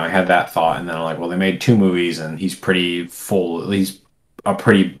 You know, I had that thought, and then I'm like, well, they made two movies, and he's pretty full. He's a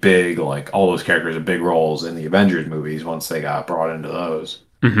pretty big, like all those characters have big roles in the Avengers movies once they got brought into those.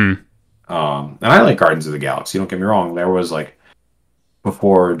 Mm-hmm. And I like Guardians of the Galaxy. Don't get me wrong. There was like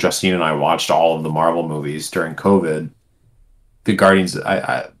before Justine and I watched all of the Marvel movies during COVID. The Guardians,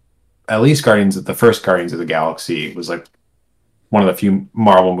 at least Guardians, the first Guardians of the Galaxy was like one of the few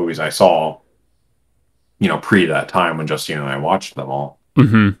Marvel movies I saw, you know, pre that time when Justine and I watched them all.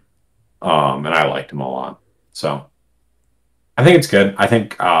 Mm-hmm. And I liked them a lot. So I think it's good. I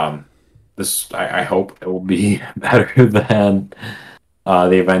think I hope it will be better than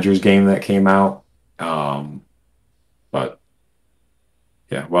the Avengers game that came out. But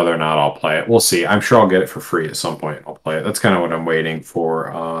yeah, whether or not I'll play it, we'll see. I'm sure I'll get it for free at some point. I'll play it. That's kind of what I'm waiting for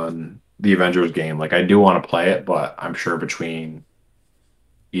on the Avengers game. Like I do want to play it, but I'm sure between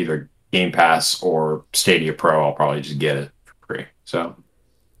either Game Pass or Stadia Pro, I'll probably just get it for free. So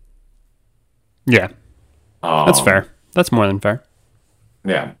Yeah, that's um fair. That's more than fair.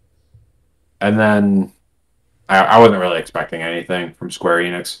 yeah. And then I wasn't really expecting anything from Square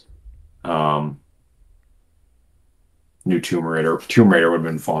Enix. Um New Tomb Raider. Tomb Raider would have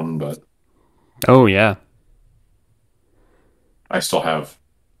been fun, but Oh yeah. I still have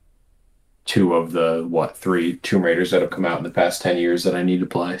two of the three Tomb Raiders that have come out in the past 10 years that I need to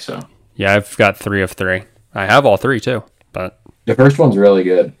play. So Yeah, I've got 3 of 3. I have all 3 too, but the first one's really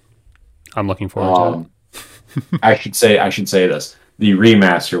good. I'm looking forward to it. Um, I should say this. The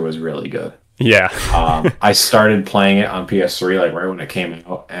remaster was really good. Yeah. I started playing it on PS3 like right when it came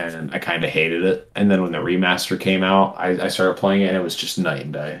out, and I kind of hated it. And then when the remaster came out, I started playing it, and it was just night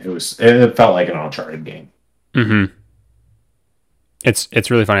and day. It felt like an Uncharted game. Mm-hmm. It's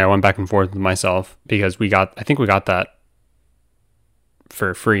really funny. I went back and forth with myself because I think we got that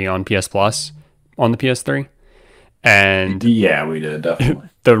for free on PS Plus on the PS3, and Yeah, we did definitely.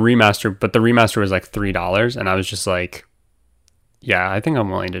 the remaster was like $3, and I was just like, yeah, I think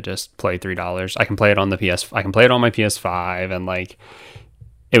I'm willing to just play $3. I can play it on I can play it on my PS5, and like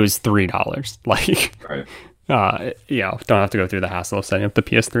it was $3. Like, Right. don't have to go through the hassle of setting up the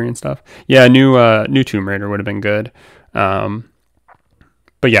PS3 and stuff. Yeah, new Tomb Raider would have been good.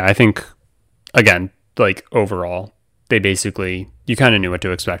 But yeah, I think again, like overall, they basically you kind of knew what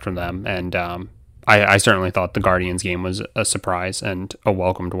to expect from them, and I certainly thought the Guardians game was a surprise and a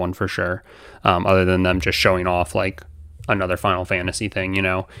welcomed one for sure. Other than them just showing off like another Final Fantasy thing,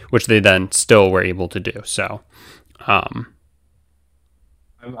 which they then still were able to do. So,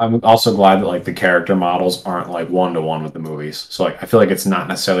 I'm also glad that like the character models aren't like one to one with the movies. So like I feel like it's not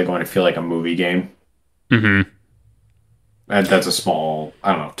necessarily going to feel like a movie game. mm-hmm. And that's a small,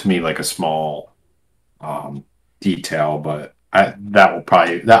 I don't know, to me like a small detail, but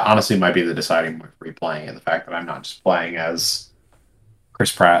that honestly might be the deciding point for replaying it. The fact that I'm not just playing as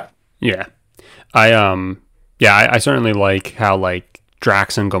Chris Pratt. Yeah, I certainly like how like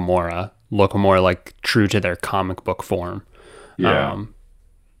Drax and Gamora look more like true to their comic book form. Yeah.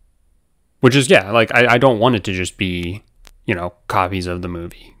 Which is, yeah, like I don't want it to just be, copies of the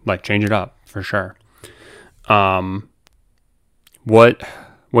movie. Like change it up for sure. What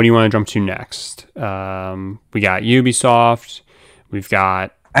do you want to jump to next? We got Ubisoft. We've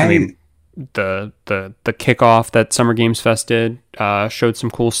got the kickoff that Summer Games Fest did, showed some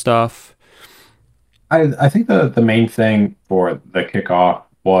cool stuff. I think the main thing for the kickoff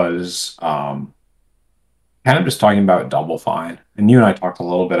was kind of just talking about Double Fine, and you and I talked a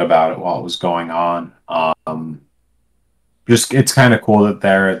little bit about it while it was going on. Just it's kind of cool that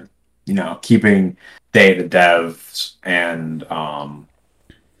they're, keeping data devs, and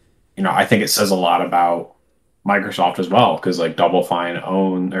I think it says a lot about Microsoft as well, because like Double Fine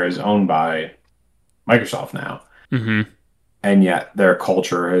is owned by Microsoft now, Hmm. and yet their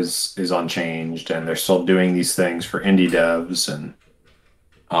culture is unchanged, and they're still doing these things for indie devs, and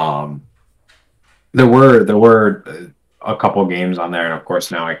um, there were a couple games on there, and of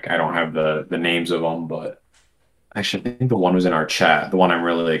course now I don't have the names of them, but actually I think the one was in our chat, the one I'm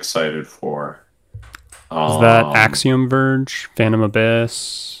really excited for. Was that Um, Axiom Verge, Phantom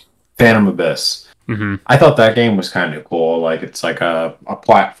Abyss? Phantom Abyss. Hmm. I thought that game was kind of cool. Like it's like a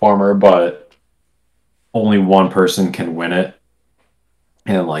platformer, but only one person can win it.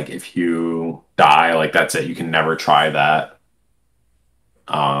 And like if you die, like that's it. You can never try that.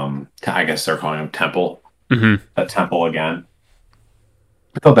 I guess they're calling them temple. Hmm. A temple again.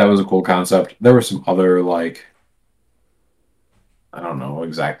 I thought that was a cool concept. There were some other like I don't know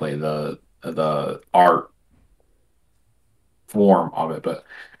exactly the art form of it, but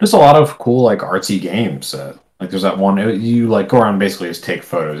just a lot of cool like artsy games. Like there's that one you like go around basically just take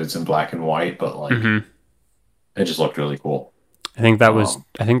photos. It's in black and white, but like Hmm. it just looked really cool. Um,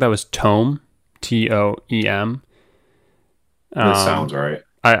 I think that was Tome, TOEM. that Um, sounds right.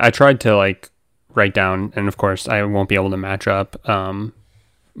 I tried to like write down, and of course I won't be able to match up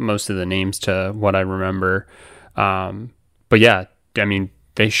most of the names to what I remember. Um, but yeah, I mean,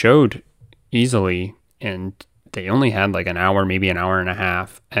 they showed easily, and they only had like an hour, maybe an hour and a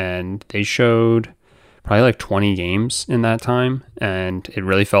half, and they showed probably like 20 games in that time, and it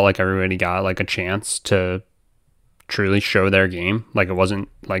really felt like everybody got like a chance to truly show their game. Like it wasn't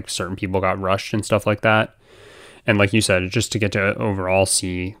like certain people got rushed and stuff like that. And like you said, just to get to overall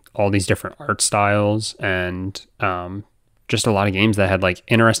see all these different art styles and just a lot of games that had like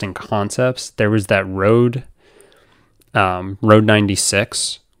interesting concepts. There was that Road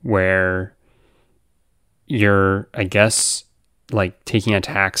 96 where you're, I guess, like taking a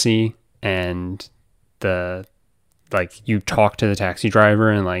taxi and the like you talk to the taxi driver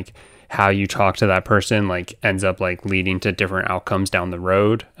and like how you talk to that person like ends up like leading to different outcomes down the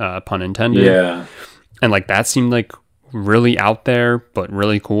road, pun intended. Yeah, And like that seemed like really out there but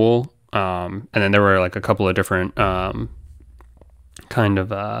really cool. And then there were like a couple of different kind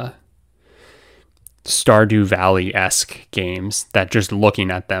of Stardew Valley esque games that just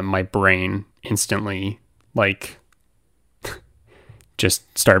looking at them, my brain instantly like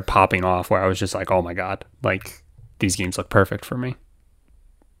just started popping off. Where I was just like, oh my god, like these games look perfect for me.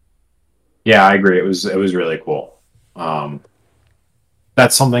 yeah, I agree. It was really cool. Um,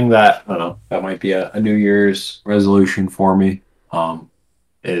 that's something that I don't know. That might be a New Year's resolution for me.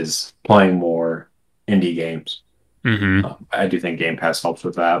 Is playing more indie games. Mm-hmm. I do think Game Pass helps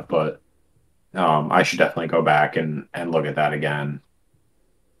with that, but I should definitely go back and look at that again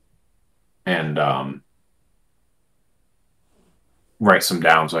and write some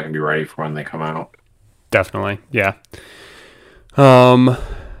down so I can be ready for when they come out. Definitely, yeah. Um,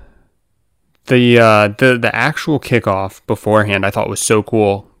 the actual kickoff beforehand, I thought was so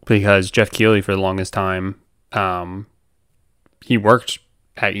cool because Jeff Keighley for the longest time, um, he worked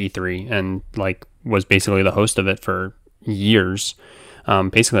at E3 and like was basically the host of it for years,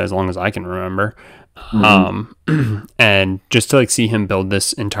 basically as long as I can remember. Hmm. Um, and just to like see him build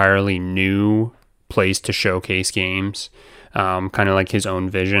this entirely new place to showcase games, kind of like his own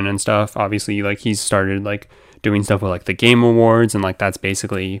vision and stuff. Obviously, like he's started like doing stuff with like the Game Awards, and like that's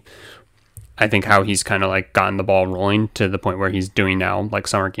basically I think how he's kind of like gotten the ball rolling to the point where he's doing now like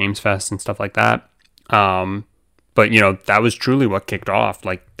Summer Games Fest and stuff like that. Um, but that was truly what kicked off.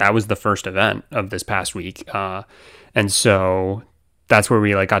 Like that was the first event of this past week, and so that's where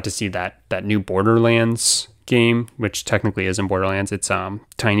we like got to see that new Borderlands game, which technically isn't Borderlands. It's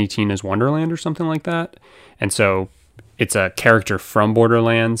Tiny Tina's Wonderland or something like that. And so it's a character from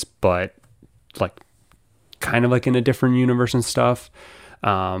Borderlands, but like kind of like in a different universe and stuff.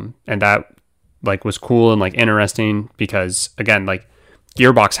 And that like was cool and like interesting because again, like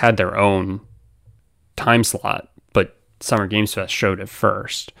Gearbox had their own time slot, but Summer Games Fest showed it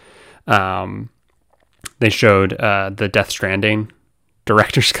first. Um, they showed the Death Stranding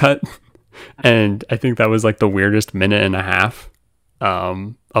director's cut, and I think that was like the weirdest minute and a half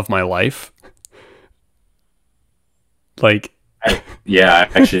of my life. Like, Yeah,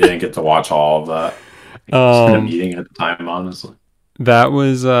 I actually didn't get to watch all of that. I think I was in a um, meeting at the time, honestly. that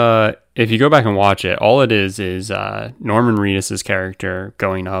was if you go back and watch it, all it is Norman Reedus's character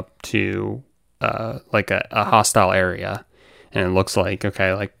going up to like a hostile area, and it looks like,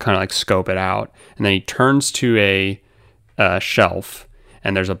 okay, like kind of like scope it out. And then he turns to a shelf,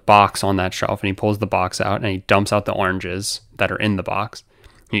 and there's a box on that shelf, and he pulls the box out and he dumps out the oranges that are in the box.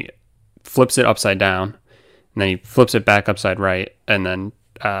 He flips it upside down, and then he flips it back upside right, and then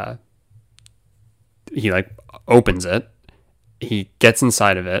he like opens it. He gets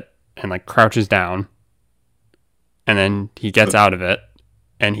inside of it and like crouches down, and then he gets out of it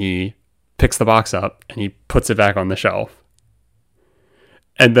and he picks the box up and he puts it back on the shelf.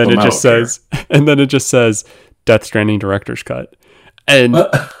 And then it just says Death Stranding Director's Cut. And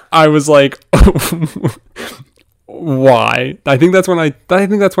I was like, why? I think that's when I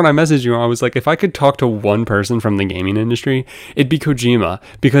messaged you. I was like, if I could talk to one person from the gaming industry, it'd be Kojima,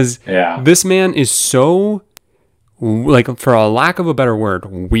 because this man is so, like, for a lack of a better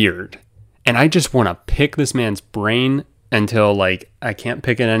word, weird. And I just want to pick this man's brain until, like, I can't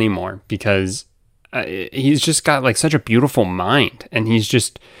pick it anymore, because he's just got, like, such a beautiful mind, and he's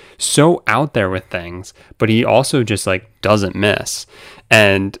just so out there with things, but he also just, like, doesn't miss.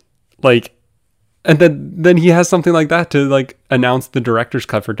 And, like, and then he has something like that to, like, announce the director's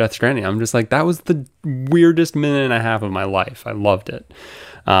cut for Death Stranding. I'm just like, that was the weirdest minute and a half of my life. I loved it.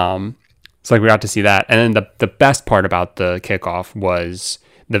 So, like, we got to see that. And then the best part about the kickoff was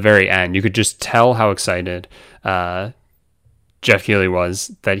the very end. You could just tell how excited Jeff Keighley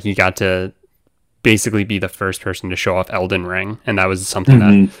was that he got to basically be the first person to show off Elden Ring. And that was something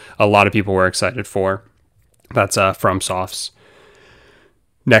that a lot of people were excited for. That's FromSoft's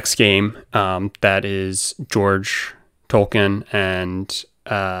next game. That is George Tolkien and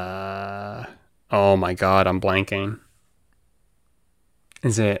oh my god, I'm blanking.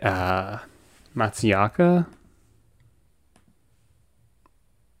 Is it Matsuoka?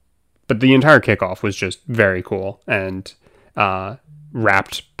 But the entire kickoff was just very cool and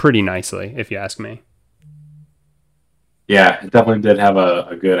wrapped pretty nicely, if you ask me. Yeah, it definitely did have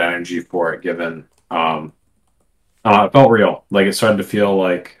a good energy for it, given it felt real. Like, it started to feel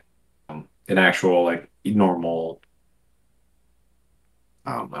like an actual, like, normal,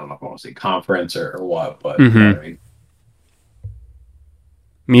 I don't know if I want to say conference or what, but you know what I mean?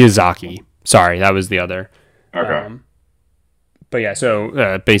 Miyazaki. Sorry, that was the other. Okay. But yeah,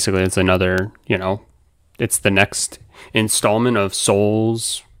 so basically it's another, it's the next installment of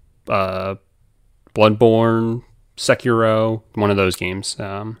Souls, Bloodborne, Sekiro, one of those games.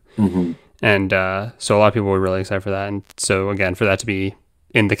 And so a lot of people were really excited for that. And so, again, for that to be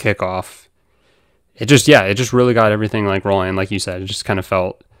in the kickoff, it just really got everything, like, rolling. Like you said, it just kind of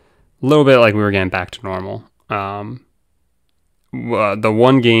felt a little bit like we were getting back to normal.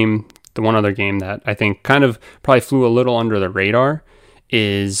 The one other game that I think kind of probably flew a little under the radar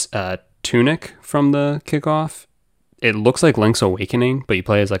is Tunic from the kickoff. It looks like Link's Awakening, but you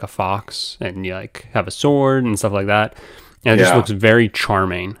play as, like, a fox and you, like, have a sword and stuff like that. And it just looks very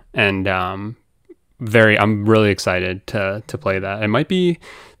charming, and I'm really excited to play that. That might be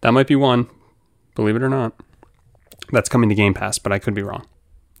one, believe it or not, that's coming to Game Pass, but I could be wrong.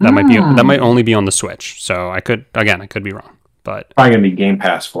 That might only be on the Switch. So I could be wrong, but probably gonna be Game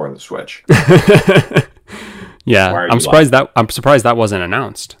Pass for the Switch. Yeah, I'm surprised that wasn't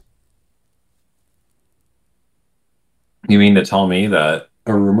announced. You mean to tell me that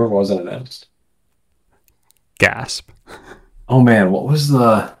a rumor wasn't announced? Gasp. Oh man, what was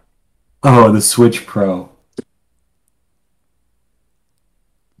the Switch Pro?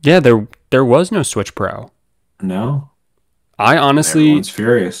 Yeah, there was no Switch Pro. No? Everyone's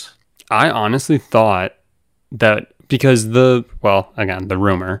furious. I honestly thought that because the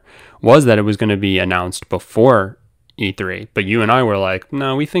rumor was that it was going to be announced before E3, but you and I were like,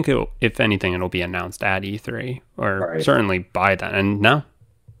 no, we think if anything, it'll be announced at E3 or certainly by then. And no,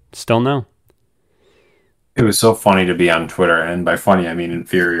 still no. It was so funny to be on Twitter, and by funny I mean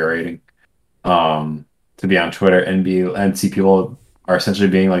infuriating. To be on Twitter and see people are essentially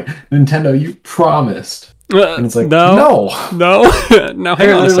being like, Nintendo, you promised. And it's like, no. Now hang on a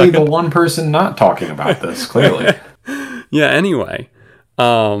literally second. the one person not talking about this, clearly. Yeah, anyway.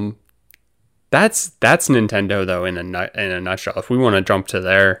 That's Nintendo though in a nutshell. If we want to jump to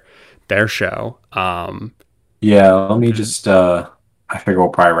their show. Yeah, let me just I figure we'll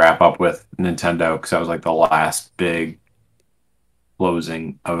probably wrap up with Nintendo because that was like the last big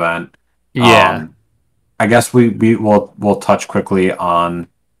closing event. Yeah. I guess we'll touch quickly on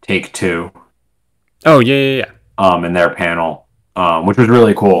Take-Two. Oh yeah. In their panel, which was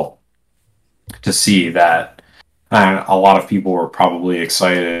really cool to see that. A lot of people were probably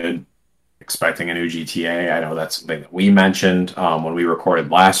excited, expecting a new GTA. I know that's something that we mentioned when we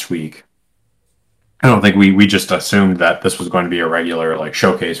recorded last week. I don't think we just assumed that this was going to be a regular, like,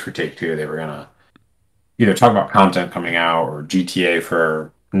 showcase for Take-Two. They were gonna, either talk about content coming out or GTA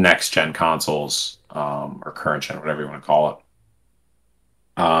for next gen consoles, or current gen, whatever you want to call it,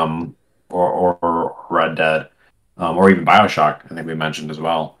 or Red Dead, or even Bioshock. I think we mentioned as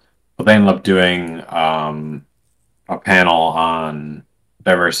well. But they ended up doing a panel on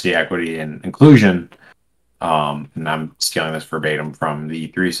diversity, equity, and inclusion. And I'm stealing this verbatim from the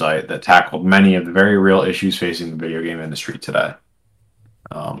E3 site that tackled many of the very real issues facing the video game industry today.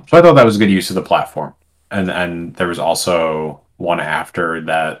 So I thought that was a good use of the platform. And there was also one after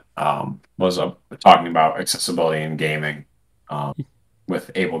that was talking about accessibility in gaming,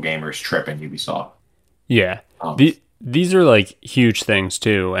 with Able Gamers, Trip, and Ubisoft. Yeah. These are like huge things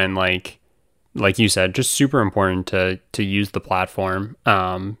too, and like you said, just super important to use the platform.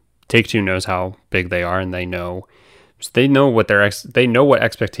 Take-Two knows how big they are, and they know what they know what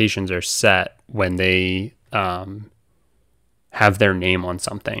expectations are set when they have their name on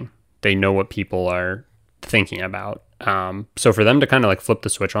something. They know what people are thinking about. So for them to kind of like flip the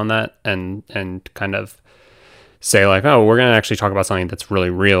switch on that and kind of say like, oh, we're going to actually talk about something that's really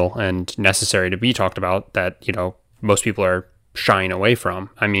real and necessary to be talked about that, you know, most people are shying away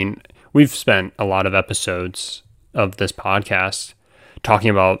from. I mean, we've spent a lot of episodes of this podcast talking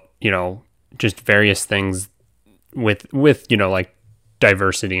about, you know, just various things with, you know, like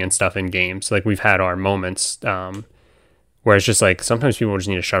diversity and stuff in games. Like we've had our moments, where it's just like, sometimes people just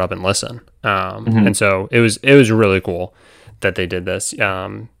need to shut up and listen. And so it was really cool that they did this.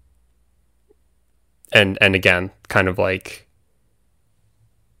 And again, kind of like,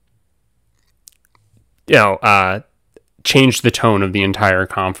 you know, change the tone of the entire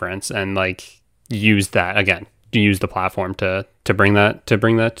conference and like use that again, to use the platform to bring that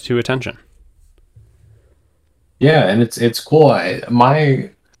to attention. Yeah, and it's cool.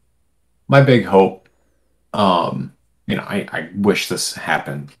 My big hope, you know, I wish this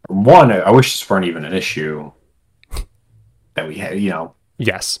happened. One, I wish this weren't even an issue that we had, you know,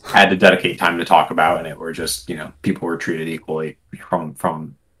 Yes. had to dedicate time to talk about, and it were just, you know, people were treated equally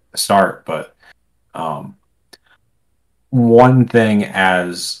from the start. But one thing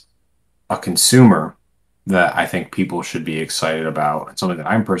as a consumer that I think people should be excited about, and something that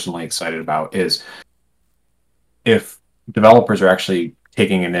I'm personally excited about, is if developers are actually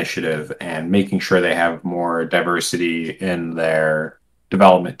taking initiative and making sure they have more diversity in their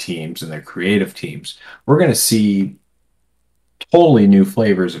development teams and their creative teams, we're going to see totally new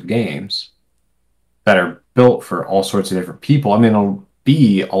flavors of games that are built for all sorts of different people. I mean, it'll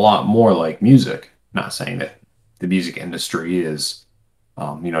be a lot more like music. Not saying that the music industry is,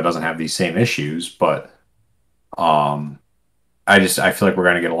 you know, doesn't have these same issues, but I feel like we're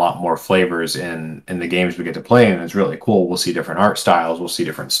going to get a lot more flavors in the games we get to play, and it's really cool. We'll see different art styles, we'll see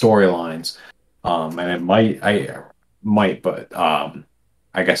different storylines, and it might, but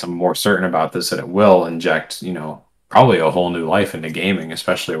I guess I'm more certain about this that it will inject, you know, probably a whole new life into gaming,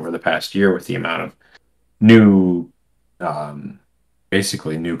 especially over the past year with the amount of new,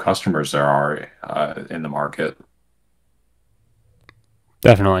 basically new customers there are in the market.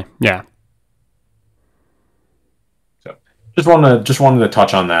 Definitely. Yeah. So just wanted to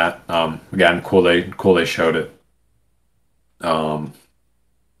touch on that. Again, cool they showed it. And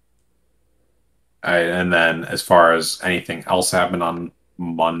then as far as anything else happened on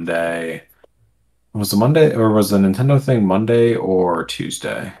Monday, was the Monday or was the Nintendo thing Monday or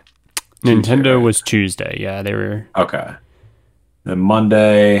Tuesday? Nintendo was Tuesday. Yeah, they were. Okay. Then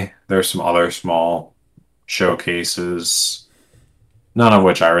Monday, there's some other small showcases, none of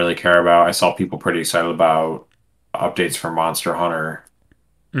which I really care about. I saw people pretty excited about updates for Monster Hunter.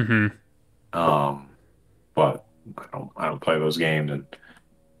 Mm-hmm. But I don't play those games, and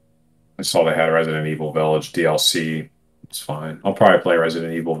I saw they had Resident Evil Village DLC. It's fine. I'll probably play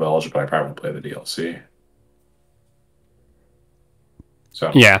Resident Evil Village, but I probably won't play the DLC.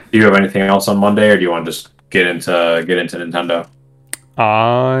 So, yeah. Do you have anything else on Monday, or do you want to just get into Nintendo?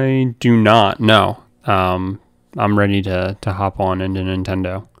 I do not. No. I'm ready to hop on into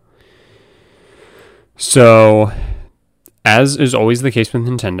Nintendo. So, as is always the case with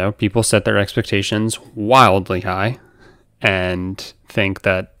Nintendo, people set their expectations wildly high and think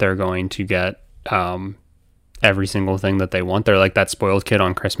that they're going to get every single thing that they want. They're like that spoiled kid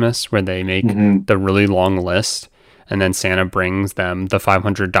on Christmas where they make the really long list, and then Santa brings them the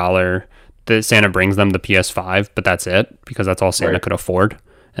 $500. Santa brings them the PS5, but that's it, because that's all Santa could afford.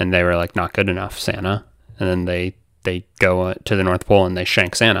 And they were like, not good enough, Santa. And then they go to the North Pole and they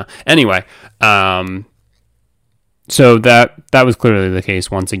shank Santa. Anyway, so that was clearly the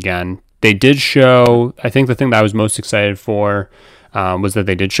case once again. They did show, I think the thing that I was most excited for was that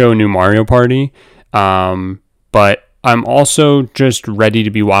they did show a new Mario Party. But I'm also just ready to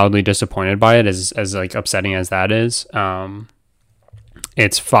be wildly disappointed by it, as like upsetting as that is.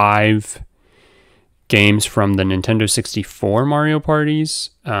 It's 5 games from the Nintendo 64 Mario parties.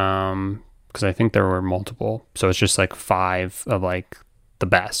 Because I think there were multiple, so it's just like 5 of like the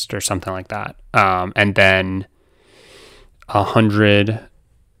best or something like that. And then 100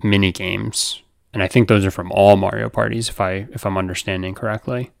 mini games, and I think those are from all Mario parties, if I'm understanding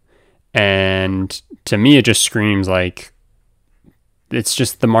correctly. And to me, it just screams like it's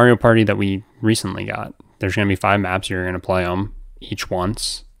just the Mario Party that we recently got. There's going to be 5 maps. You're going to play them each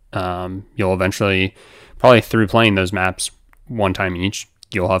once. You'll eventually, probably through playing those maps one time each,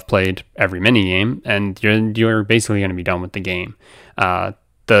 you'll have played every mini game, and you're basically going to be done with the game.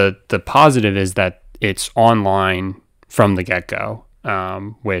 The positive is that it's online from the get-go,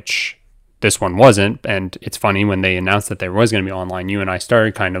 which this one wasn't. And it's funny, when they announced that there was going to be online, you and I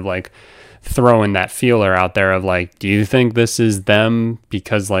started kind of like throwing that feeler out there of like, do you think this is them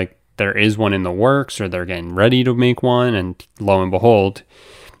because like there is one in the works, or they're getting ready to make one? And lo and behold,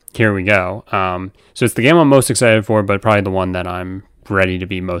 here we go. So it's the game I'm most excited for, but probably the one that I'm ready to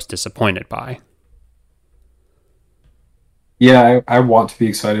be most disappointed by. Yeah, I want to be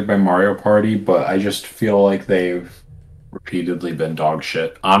excited by Mario Party, but I just feel like they've repeatedly been dog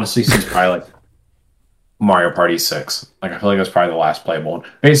shit. Honestly, since probably like Mario Party 6. Like, I feel like that's probably the last playable one.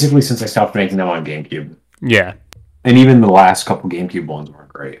 Basically, since I stopped making them on GameCube. Yeah. And even the last couple GameCube ones weren't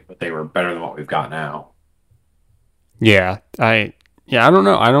great, but they were better than what we've got now. Yeah. I don't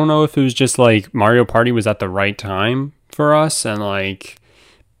know. I don't know if it was just like Mario Party was at the right time for us, and like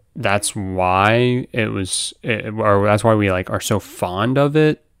that's why or that's why we like are so fond of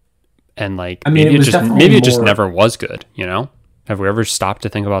it. And like, I mean, maybe it just never was good, you know? Have we ever stopped to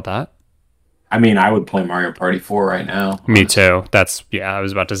think about that? I mean, I would play Mario Party 4 right now. Me too. I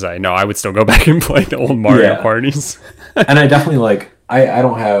was about to say, no, I would still go back and play the old Mario parties. And I definitely like, I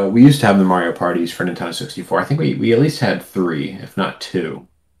don't have, we used to have the Mario parties for Nintendo 64. I think we at least had 3, if not 2.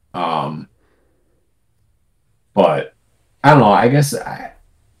 But I don't know, I guess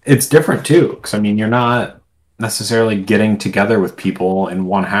it's different too. Because I mean, you're not necessarily getting together with people in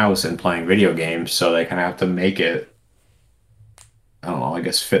one house and playing video games, so they kind of have to make it, I don't know, I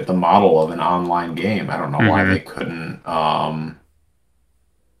guess fit the model of an online game. I don't know why they couldn't I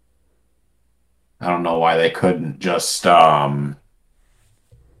don't know why they couldn't just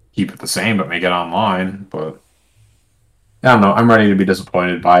keep it the same but make it online, but I don't know. I'm ready to be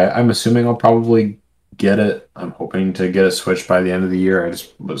disappointed by it. I'm assuming I'll probably get it. I'm hoping to get a Switch by the end of the year. I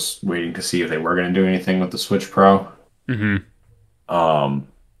just was waiting to see if they were going to do anything with the Switch Pro.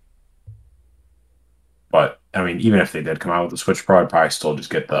 But I mean, even if they did come out with the Switch Pro, I'd probably still just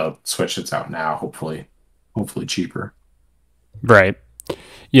get the Switch that's out now. Hopefully cheaper. Right.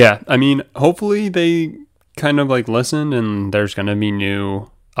 Yeah. I mean, hopefully they kind of like listened, and there's going to be new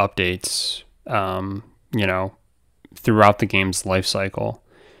updates, you know, throughout the game's life cycle.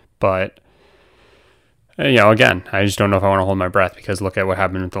 But you know, again, I just don't know if I want to hold my breath, because look at what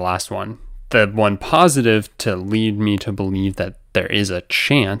happened with the last one. The one positive to lead me to believe that there is a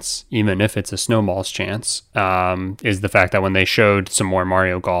chance, even if it's a snowball's chance, is the fact that when they showed some more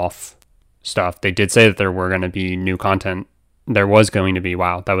Mario Golf stuff, they did say that there were going to be new content. There was going to be,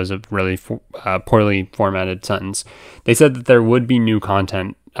 wow, that was a really poorly formatted sentence. They said that there would be new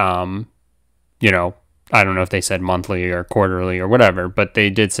content, you know, I don't know if they said monthly or quarterly or whatever, but they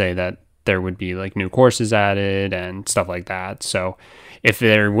did say that there would be like new courses added and stuff like that. So if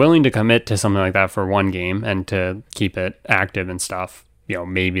they're willing to commit to something like that for one game and to keep it active and stuff, you know,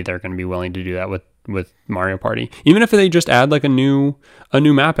 maybe they're going to be willing to do that with Mario Party. Even if they just add like a new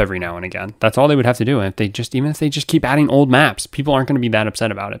map every now and again, that's all they would have to do. And even if they just keep adding old maps, people aren't going to be that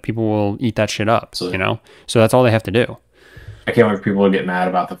upset about it. People will eat that shit up, you know? So that's all they have to do. I can't wait for people to get mad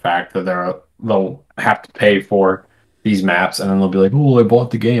about the fact that they'll have to pay for these maps, and then they'll be like, "Oh, I bought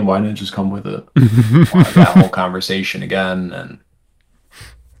the game. Why didn't it just come with it?" That whole conversation again, and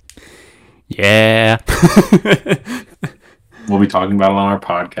yeah, we'll be talking about it on our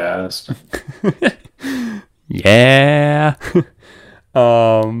podcast. Yeah.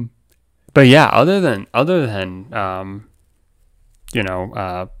 But yeah, other than you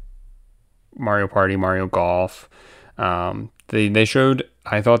know, Mario Party, Mario Golf, they showed,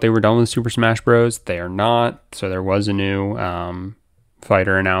 I thought they were done with Super Smash Bros. They are not. So there was a new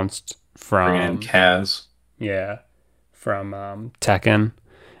fighter announced from Kaz. Yeah, from Tekken.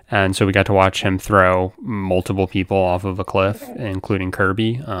 And so we got to watch him throw multiple people off of a cliff, including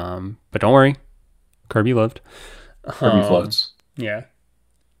Kirby. But don't worry, Kirby lived. Kirby floats. Yeah.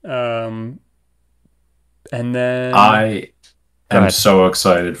 And then I am so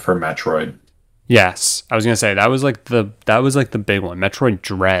excited for Metroid. Yes, I was gonna say that was like the big one, Metroid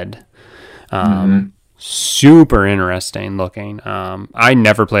Dread. Hmm. Super interesting looking. I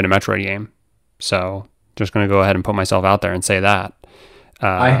never played a Metroid game, so just gonna go ahead and put myself out there and say that.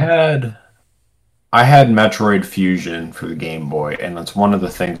 I Uh, had I had Metroid Fusion for the Game Boy, and that's one of the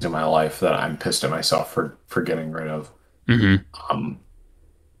things in my life that I'm pissed at myself for getting rid of. mhm. Um,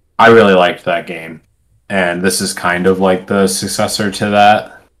 I really liked that game, and this is kind of like the successor to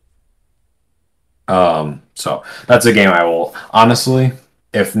that. So that's a game I will honestly,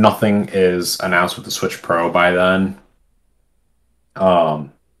 if nothing is announced with the Switch Pro by then,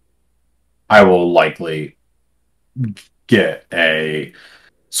 um, I will likely get a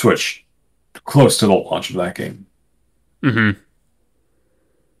Switch close to the launch of that game. Mhm.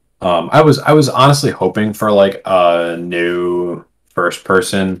 I was honestly hoping for like a new first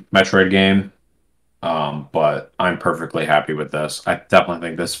person Metroid game. But I'm perfectly happy with this. I definitely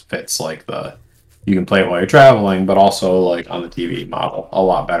think this fits like the you can play it while you're traveling, but also like on the TV model a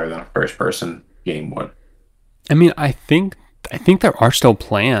lot better than a first person game would. I mean, I think there are still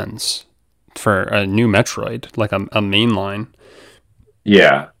plans for a new Metroid, like a mainline.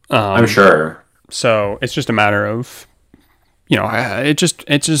 Yeah, I'm Um, sure. so it's just a matter of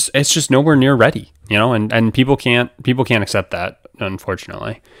it's just nowhere near ready, and people can't accept that,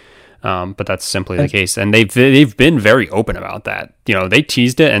 unfortunately. But that's simply the And case, and they've been very open about that. They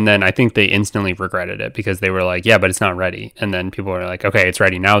teased it, and then I think they instantly regretted it because they were like, "Yeah, but it's not ready." And then people were like, "Okay, it's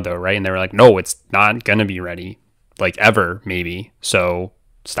ready now, though, right?" And they were like, "No, it's not gonna be ready, like ever, maybe. So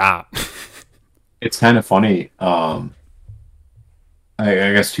stop." it's kind of funny. I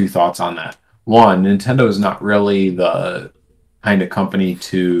guess two thoughts on that. One, Nintendo is not really the kind of company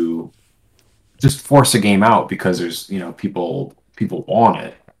to just force a game out because there's people want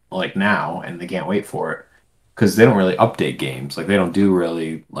it like now and they can't wait for it because they don't really update games, like they don't do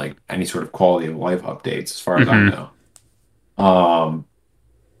really like any sort of quality of life updates as far as I Hmm. know. um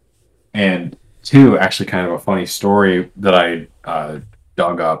and two, actually kind of a funny story that I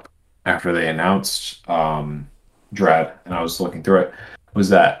dug up after they announced Dread, and I was looking through it, was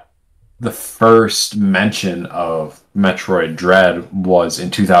that the first mention of Metroid Dread was in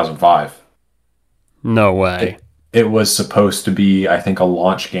 2005. No way. It was supposed to be, I think, a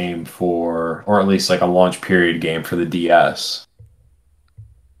launch game for, or at least like a launch period game for the DS.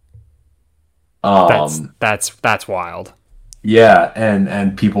 That's Um, that's that's wild. yeah,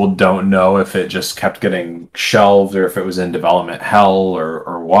 and people don't know if it just kept getting shelved or if it was in development hell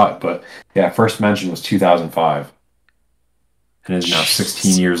or what. But yeah, first mention was 2005, and is now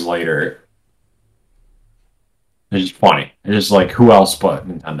 16 Jeez. years later. It's just funny. It's just like who else but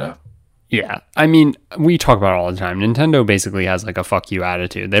Nintendo? Yeah, I mean, we talk about it all the time. Nintendo basically has like a fuck you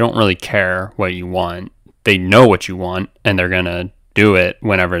attitude. They don't really care what you want. They know what you want, and they're gonna do it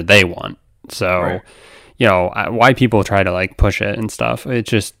whenever they want. So, Right. why people try to like push it and stuff, it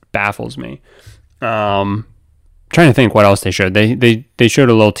just baffles me. Um, Trying to think what else they showed. They showed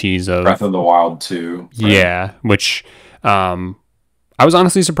a little tease Breath of, of the Wild 2, right? yeah, which um I was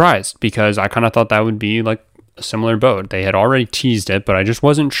honestly surprised because I kind of thought that would be like a similar boat. They had already teased it, but I just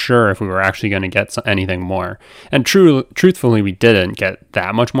wasn't sure if we were actually going to get anything more. And truthfully, we didn't get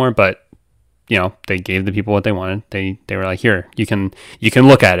that much more, but they gave the people what they wanted. They were like, here, you can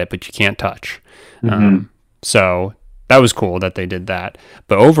look at it, but you can't touch. Hmm. So that was cool that they did that.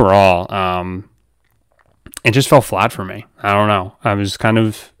 But overall, it just fell flat for me. I don't know. I was kind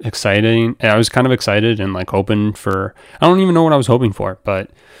of excited. I was kind of excited and like hoping for. I don't even know what I was hoping for,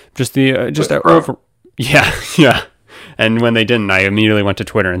 but just the just Switch the Pro. over. Yeah, yeah. And when they didn't, I immediately went to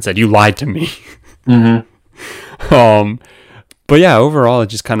Twitter and said, "You lied to me." Hmm. um, but yeah, overall, it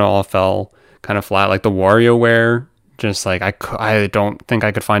just kind of all fell kind of flat. Like the WarioWare, just like I don't think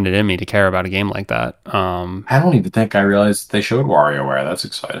I could find it in me to care about a game like that. I don't even think I realized they showed WarioWare. That's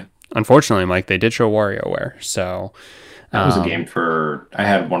exciting. Unfortunately, Mike, they did show WarioWare, so That was a game um, for. I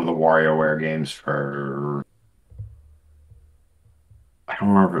had one of the WarioWare games for. I don't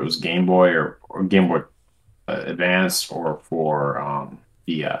remember if it was Game Boy or Game Boy Advanced or for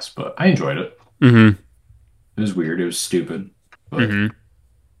DS, but I enjoyed it. hmm It was weird. It was stupid, but hmm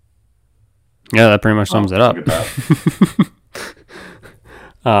yeah, that pretty much sums oh, it look up. at that.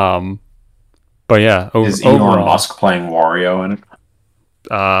 um, but yeah, Is Elon overall, Musk playing Wario in it?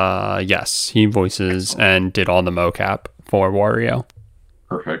 yes, he voices Excellent. and did all the mocap for Wario.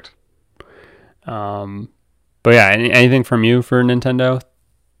 Perfect. Um, but yeah, anything from you for Nintendo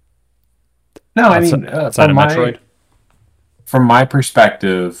No, I mean, outside of Metroid? from my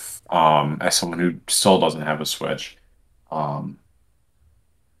perspective, as someone who still doesn't have a Switch, um,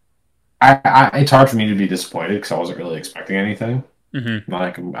 it's hard for me to be disappointed because I wasn't really expecting anything. Hmm.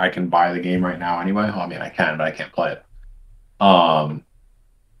 Not I can buy the game right now anyway. Well, I mean, I can, but I can't play it. Um,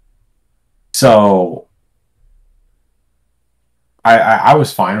 so I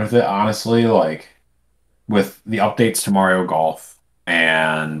was fine with it, honestly. Like with the updates to Mario Golf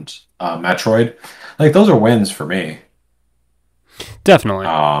and Metroid, like those are wins for me. Definitely.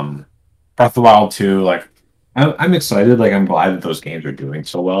 Um, Breath of the Wild 2, like I'm excited. Like I'm glad that those games are doing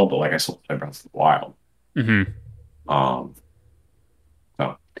so well, but like I still play Breath of the Wild. Hmm. Um,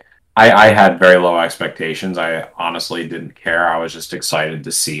 so I had very low expectations. I honestly didn't care. I was just excited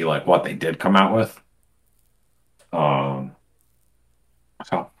to see like what they did come out with. Um,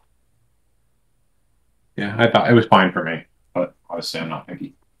 so yeah, I thought it was fine for me, but obviously I'm not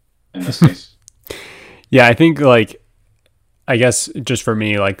picky in this case. Yeah, I think like I guess just for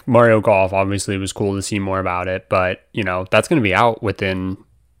me, like Mario Golf obviously was cool to see more about it, but that's going to be out within.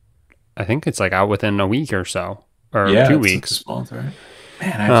 I think it's like out within a week or so, or Yeah, two it's weeks. this month, right? Man,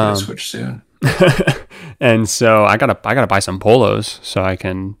 I have to get a Um, Switch soon. and so I gotta buy some polos so I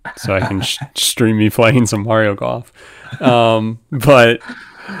can stream me playing some Mario Golf. But I'm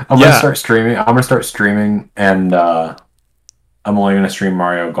gonna yeah, start streaming. I'm gonna start streaming, and I'm only gonna stream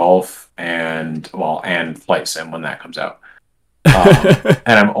Mario Golf and Flight Sim when that comes out.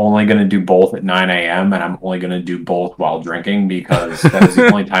 And I'm only gonna do both at 9 a.m. and I'm only gonna do both while drinking because that is the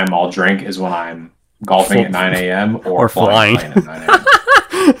only time I'll drink is when I'm golfing at 9 a.m. or or flying a flying. plane at 9 a.m.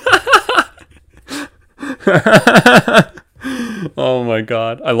 Oh my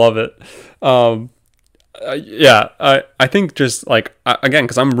god, I love it. Um, yeah, I think just like again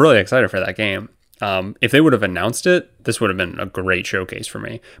because I'm really excited for that game. If they would have announced it, this would have been a great showcase for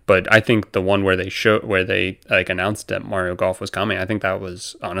me. But I think the one where they like announced that Mario Golf was coming, I think that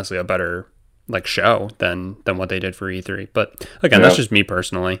was honestly a better like show than what they did for E3. But again, that's Yeah, just me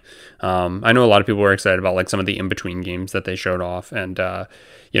personally. I know a lot of people were excited about like some of the in between games that they showed off, and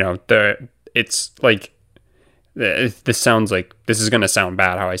it's like this sounds like this is going to sound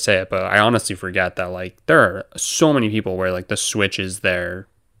bad how I say it, but I honestly forget that like there are so many people where like the Switch is their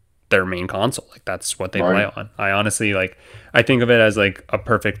main console. Like that's what they play right. on. I honestly like I think of it as like a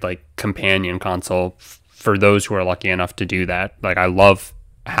perfect like companion console for those who are lucky enough to do that. Like I love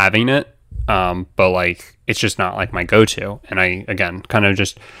having it, but like it's just not like my go-to. And I again kind of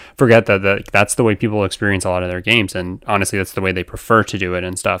just forget that that's the way people experience a lot of their games, and honestly that's the way they prefer to do it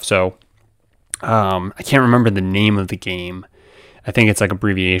and stuff. So I can't remember the name of the game. I think it's like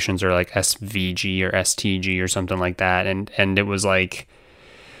abbreviations or like SVG or STG or something like that. And it was like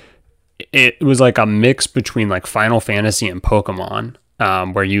a mix between like Final Fantasy and Pokemon,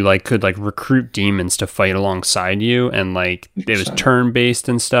 where you like could like recruit demons to fight alongside you, and like it was Interesting. turn based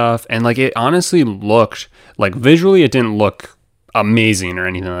and stuff. And like it honestly looked like visually, it didn't look amazing or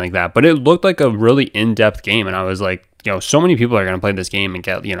anything like that, but it looked like a really in depth game. And I was like, so many people are going to play this game and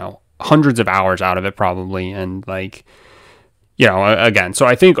get hundreds of hours out of it probably, and like again, so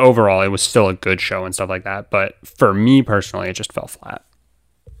I think overall it was still a good show and stuff like that, but for me personally it just fell flat.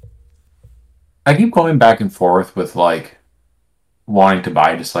 I keep going back and forth with like wanting to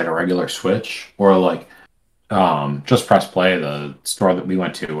buy just like a regular Switch or like just press play, the store that we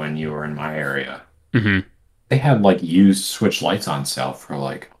went to when you were in my area. Hmm. They had like used Switch lights on sale for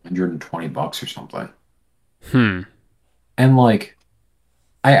like $120 or something. Hmm. And like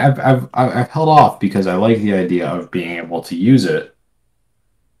I've held off because I like the idea of being able to use it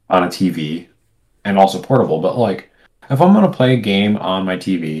on a TV and also portable. But like if I'm gonna play a game on my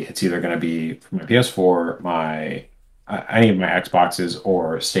TV, it's either gonna be from my PS4, my any of my Xboxes,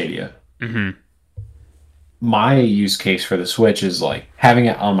 or Stadia. Hmm. My use case for the Switch is like having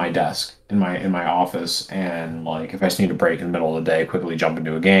it on my desk in my office, and like if I just need a break in the middle of the day, quickly jump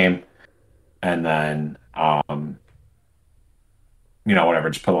into a game, and then whatever,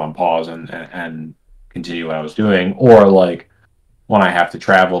 just put it on pause and continue what I was doing, or like when I have to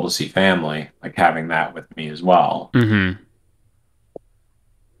travel to see family, like having that with me as well. Hmm.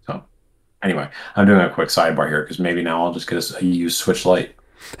 So anyway, I'm doing a quick sidebar here because maybe now I'll just get a used Switch Lite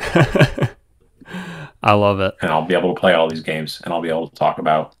I love it. and I'll be able to play all these games and I'll be able to talk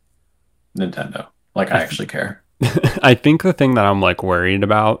about Nintendo like I I th- actually care. I think the thing that I'm like worried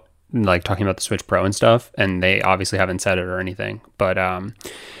about, like talking about the Switch Pro and stuff, and they obviously haven't said it or anything, but I'm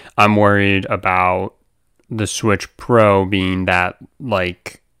worried about the Switch Pro being that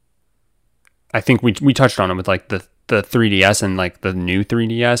like I think we touched on it with like the 3DS and like the new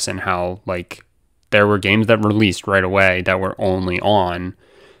 3DS, and how like there were games that released right away that were only on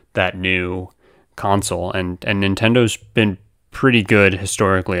that new console, and Nintendo's been pretty good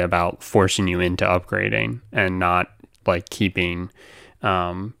historically about forcing you into upgrading and not like keeping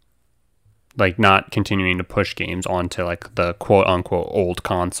um like not continuing to push games onto like the quote unquote old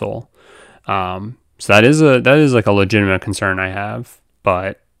console. So that is like a legitimate concern I have,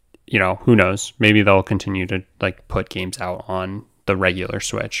 but who knows? Maybe they'll continue to like put games out on the regular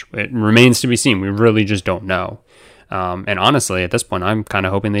Switch. It remains to be seen. We really just don't know. And honestly, at this point, I'm kind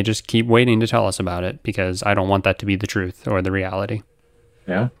of hoping they just keep waiting to tell us about it, because I don't want that to be the truth or the reality.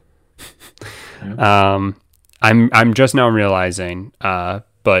 Yeah. I'm just now realizing,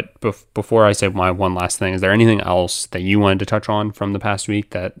 but before I say my one last thing, is there anything else that you wanted to touch on from the past week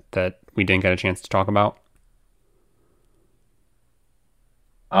that we didn't get a chance to talk about?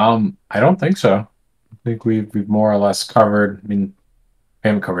 I don't think so. I think we've more or less covered. I mean, we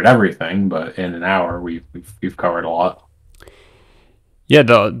haven't covered everything, but in an hour we've covered a lot. Yeah,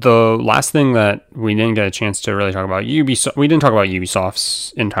 the last thing that we didn't get a chance to really talk about, Ubisoft. We didn't talk about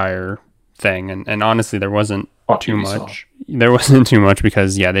Ubisoft's entire thing, and honestly, there wasn't too much. There wasn't too much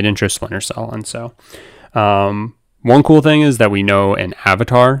because they didn't show Splinter Cell, and so one cool thing is that we know an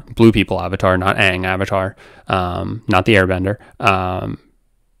Avatar, Blue People Avatar, not Aang Avatar, not the Airbender.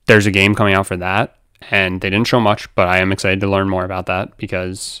 There's a game coming out for that, and they didn't show much, but I am excited to learn more about that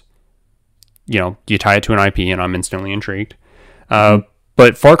because you tie it to an IP, and I'm instantly intrigued.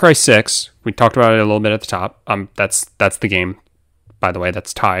 But Far Cry 6, we talked about it a little bit at the top. That's the game, by the way,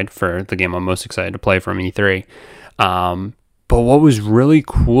 that's tied for the game I'm most excited to play from E3. But what was really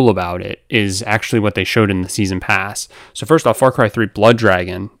cool about it is actually what they showed in the season pass. So first off, Far Cry 3 Blood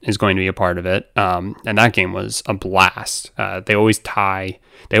Dragon is going to be a part of it. And that game was a blast. They always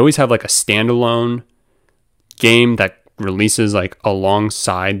have like a standalone game that releases like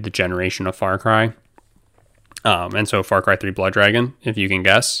alongside the generation of Far Cry. And so Far Cry 3 Blood Dragon, if you can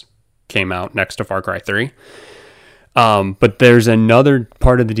guess, came out next to Far Cry 3. But there's another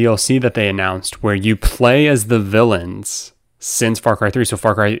part of the DLC that they announced where you play as the villains since Far Cry 3. So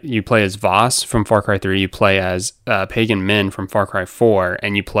you play as Voss from Far Cry 3, you play as Pagan Min from Far Cry 4,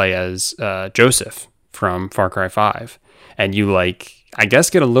 and you play as Joseph from Far Cry 5. And you I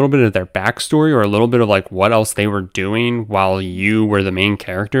guess get a little bit of their backstory or a little bit of like what else they were doing while you were the main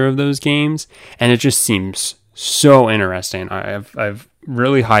character of those games. And it just seems so interesting. I've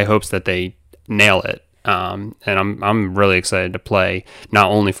really high hopes that they nail it. And I'm really excited to play not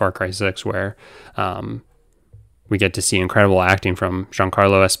only Far Cry 6, where we get to see incredible acting from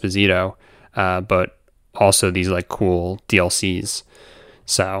Giancarlo Esposito, but also these like cool DLCs.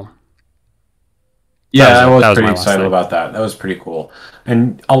 So I was pretty excited about that. That was pretty cool.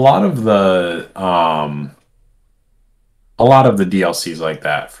 And a lot of the DLCs like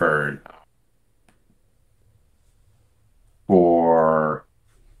that for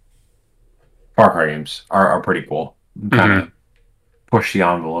Far Cry games are pretty cool. Kind of push the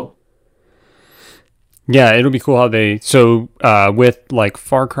envelope. Yeah, it'll be cool how with like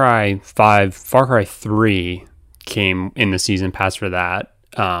Far Cry 5, Far Cry 3 came in the season pass for that.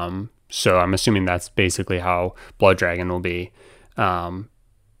 So I'm assuming that's basically how Blood Dragon will be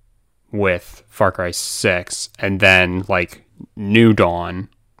with Far Cry 6. And then like New Dawn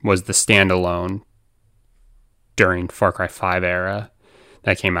was the standalone during Far Cry 5 era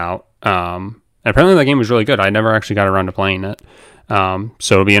that came out. And apparently that game was really good. I never actually got around to playing it. So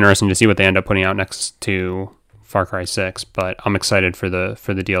it'll be interesting to see what they end up putting out next to Far Cry 6, but I'm excited for the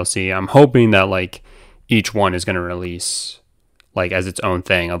DLC. I'm hoping that like each one is going to release like as its own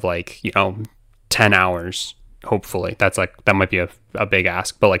thing of like, 10 hours. Hopefully that might be a big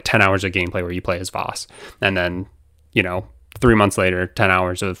ask, but like 10 hours of gameplay where you play as Voss, and then, 3 months later, 10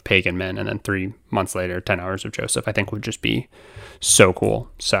 hours of Pagan Min, and then 3 months later, 10 hours of Joseph, I think would just be so cool.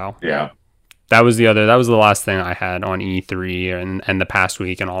 So yeah. That was the last thing I had on E3 and the past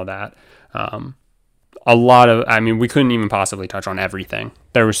week and all that. We couldn't even possibly touch on everything.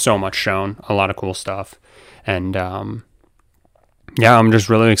 There was so much shown, a lot of cool stuff. And I'm just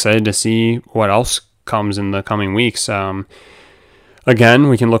really excited to see what else comes in the coming weeks. Again,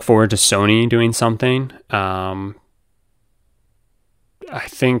 we can look forward to Sony doing something. I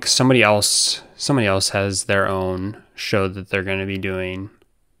think somebody else has their own show that they're going to be doing,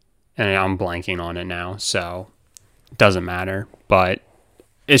 and I'm blanking on it now, so it doesn't matter. But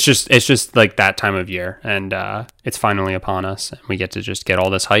it's just like that time of year, and it's finally upon us, and we get to just get all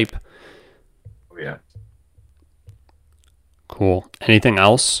this hype. Oh yeah. Cool. Anything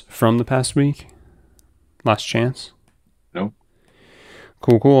else from the past week? Last chance? Nope.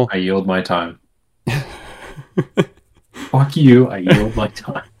 Cool. I yield my time. Fuck you. I yield my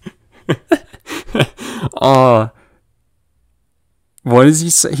time. What does he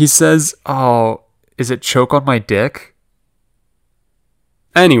say? He says, is it choke on my dick?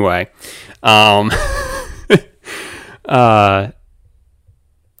 Anyway.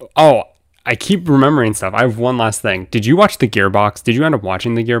 I keep remembering stuff. I have one last thing. Did you watch the Gearbox? Did you end up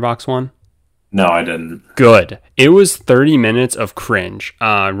watching the Gearbox one? No, I didn't. Good. It was 30 minutes of cringe.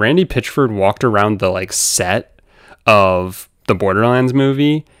 Randy Pitchford walked around the like set of the Borderlands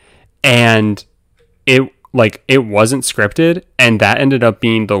movie, and it wasn't scripted, and that ended up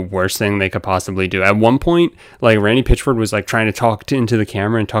being the worst thing they could possibly do. At one point, like Randy Pitchford was like trying to talk into the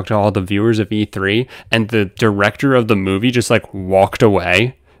camera and talk to all the viewers of E3, and the director of the movie just like walked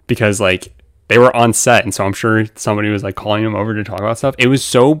away because like they were on set, and so I'm sure somebody was like calling him over to talk about stuff. It was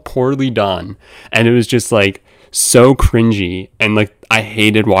so poorly done, and it was just like so cringy, and like I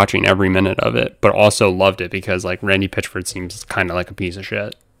hated watching every minute of it, but also loved it because like Randy Pitchford seems kind of like a piece of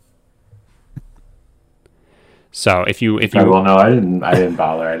shit. So if you well, no, I didn't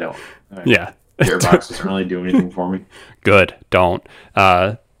bother. I don't. Yeah, Gearbox doesn't really do anything for me. Good, don't.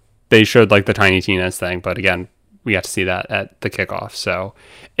 They showed like the Tiny Tina's thing, but again, we got to see that at the kickoff. So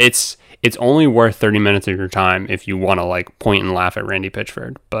it's only worth 30 minutes of your time if you want to like point and laugh at Randy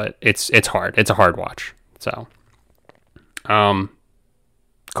Pitchford, but it's hard. It's a hard watch. So,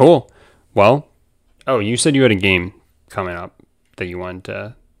 cool. Well, oh, you said you had a game coming up that you wanted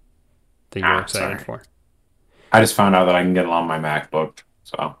to, that you were excited for. I just found out that I can get it on my MacBook,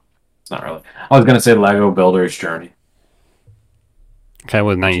 so it's not really. I was gonna say Lego Builder's Journey. Okay,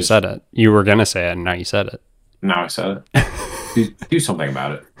 well now you said it. You were gonna say it, and now you said it. Now I said it. do something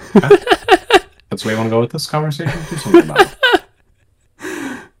about it. Okay? That's the way you want to go with this conversation. Do something about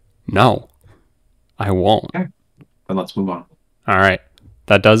it. No, I won't. Okay, then let's move on. All right,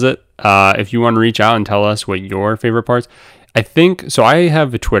 that does it. If you want to reach out and tell us what your favorite parts, I think so. I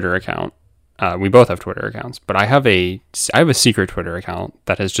have a Twitter account. We both have Twitter accounts, but I have a secret Twitter account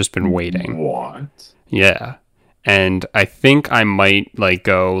that has just been waiting. What? Yeah. And I think I might like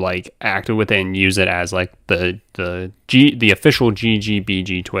go like active with it and use it as like the official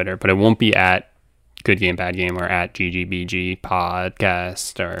GGBG Twitter, but it won't be at Good Game Bad Game or at GGBG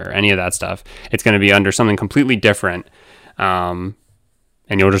Podcast or any of that stuff. It's going to be under something completely different, and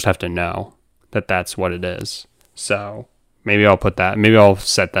you'll just have to know that that's what it is. So maybe I'll put that. Maybe I'll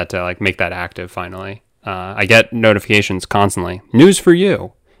set that to like make that active finally. I get notifications constantly. News for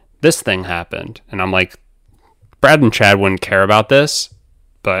you. This thing happened, and I'm like, Brad and Chad wouldn't care about this,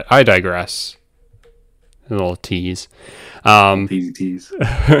 but I digress. A little tease. Tease.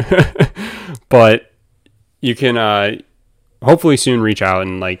 But you can hopefully soon reach out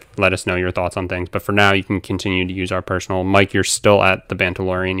and like let us know your thoughts on things. But for now, you can continue to use our personal. Mike, you're still at the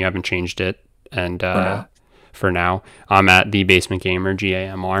Bantalorian. You haven't changed it. And for now, I'm at the Basement Gamer,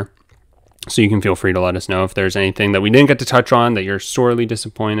 GAMR. So you can feel free to let us know if there's anything that we didn't get to touch on, that you're sorely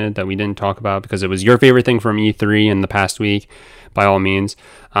disappointed that we didn't talk about because it was your favorite thing from E3 in the past week, by all means.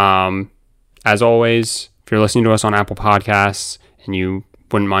 As always, if you're listening to us on Apple Podcasts and you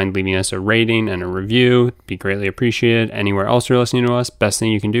wouldn't mind leaving us a rating and a review, it'd be greatly appreciated. Anywhere else you're listening to us, best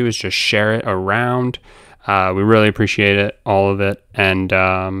thing you can do is just share it around. We really appreciate it, all of it. And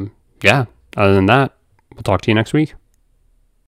yeah, other than that, we'll talk to you next week.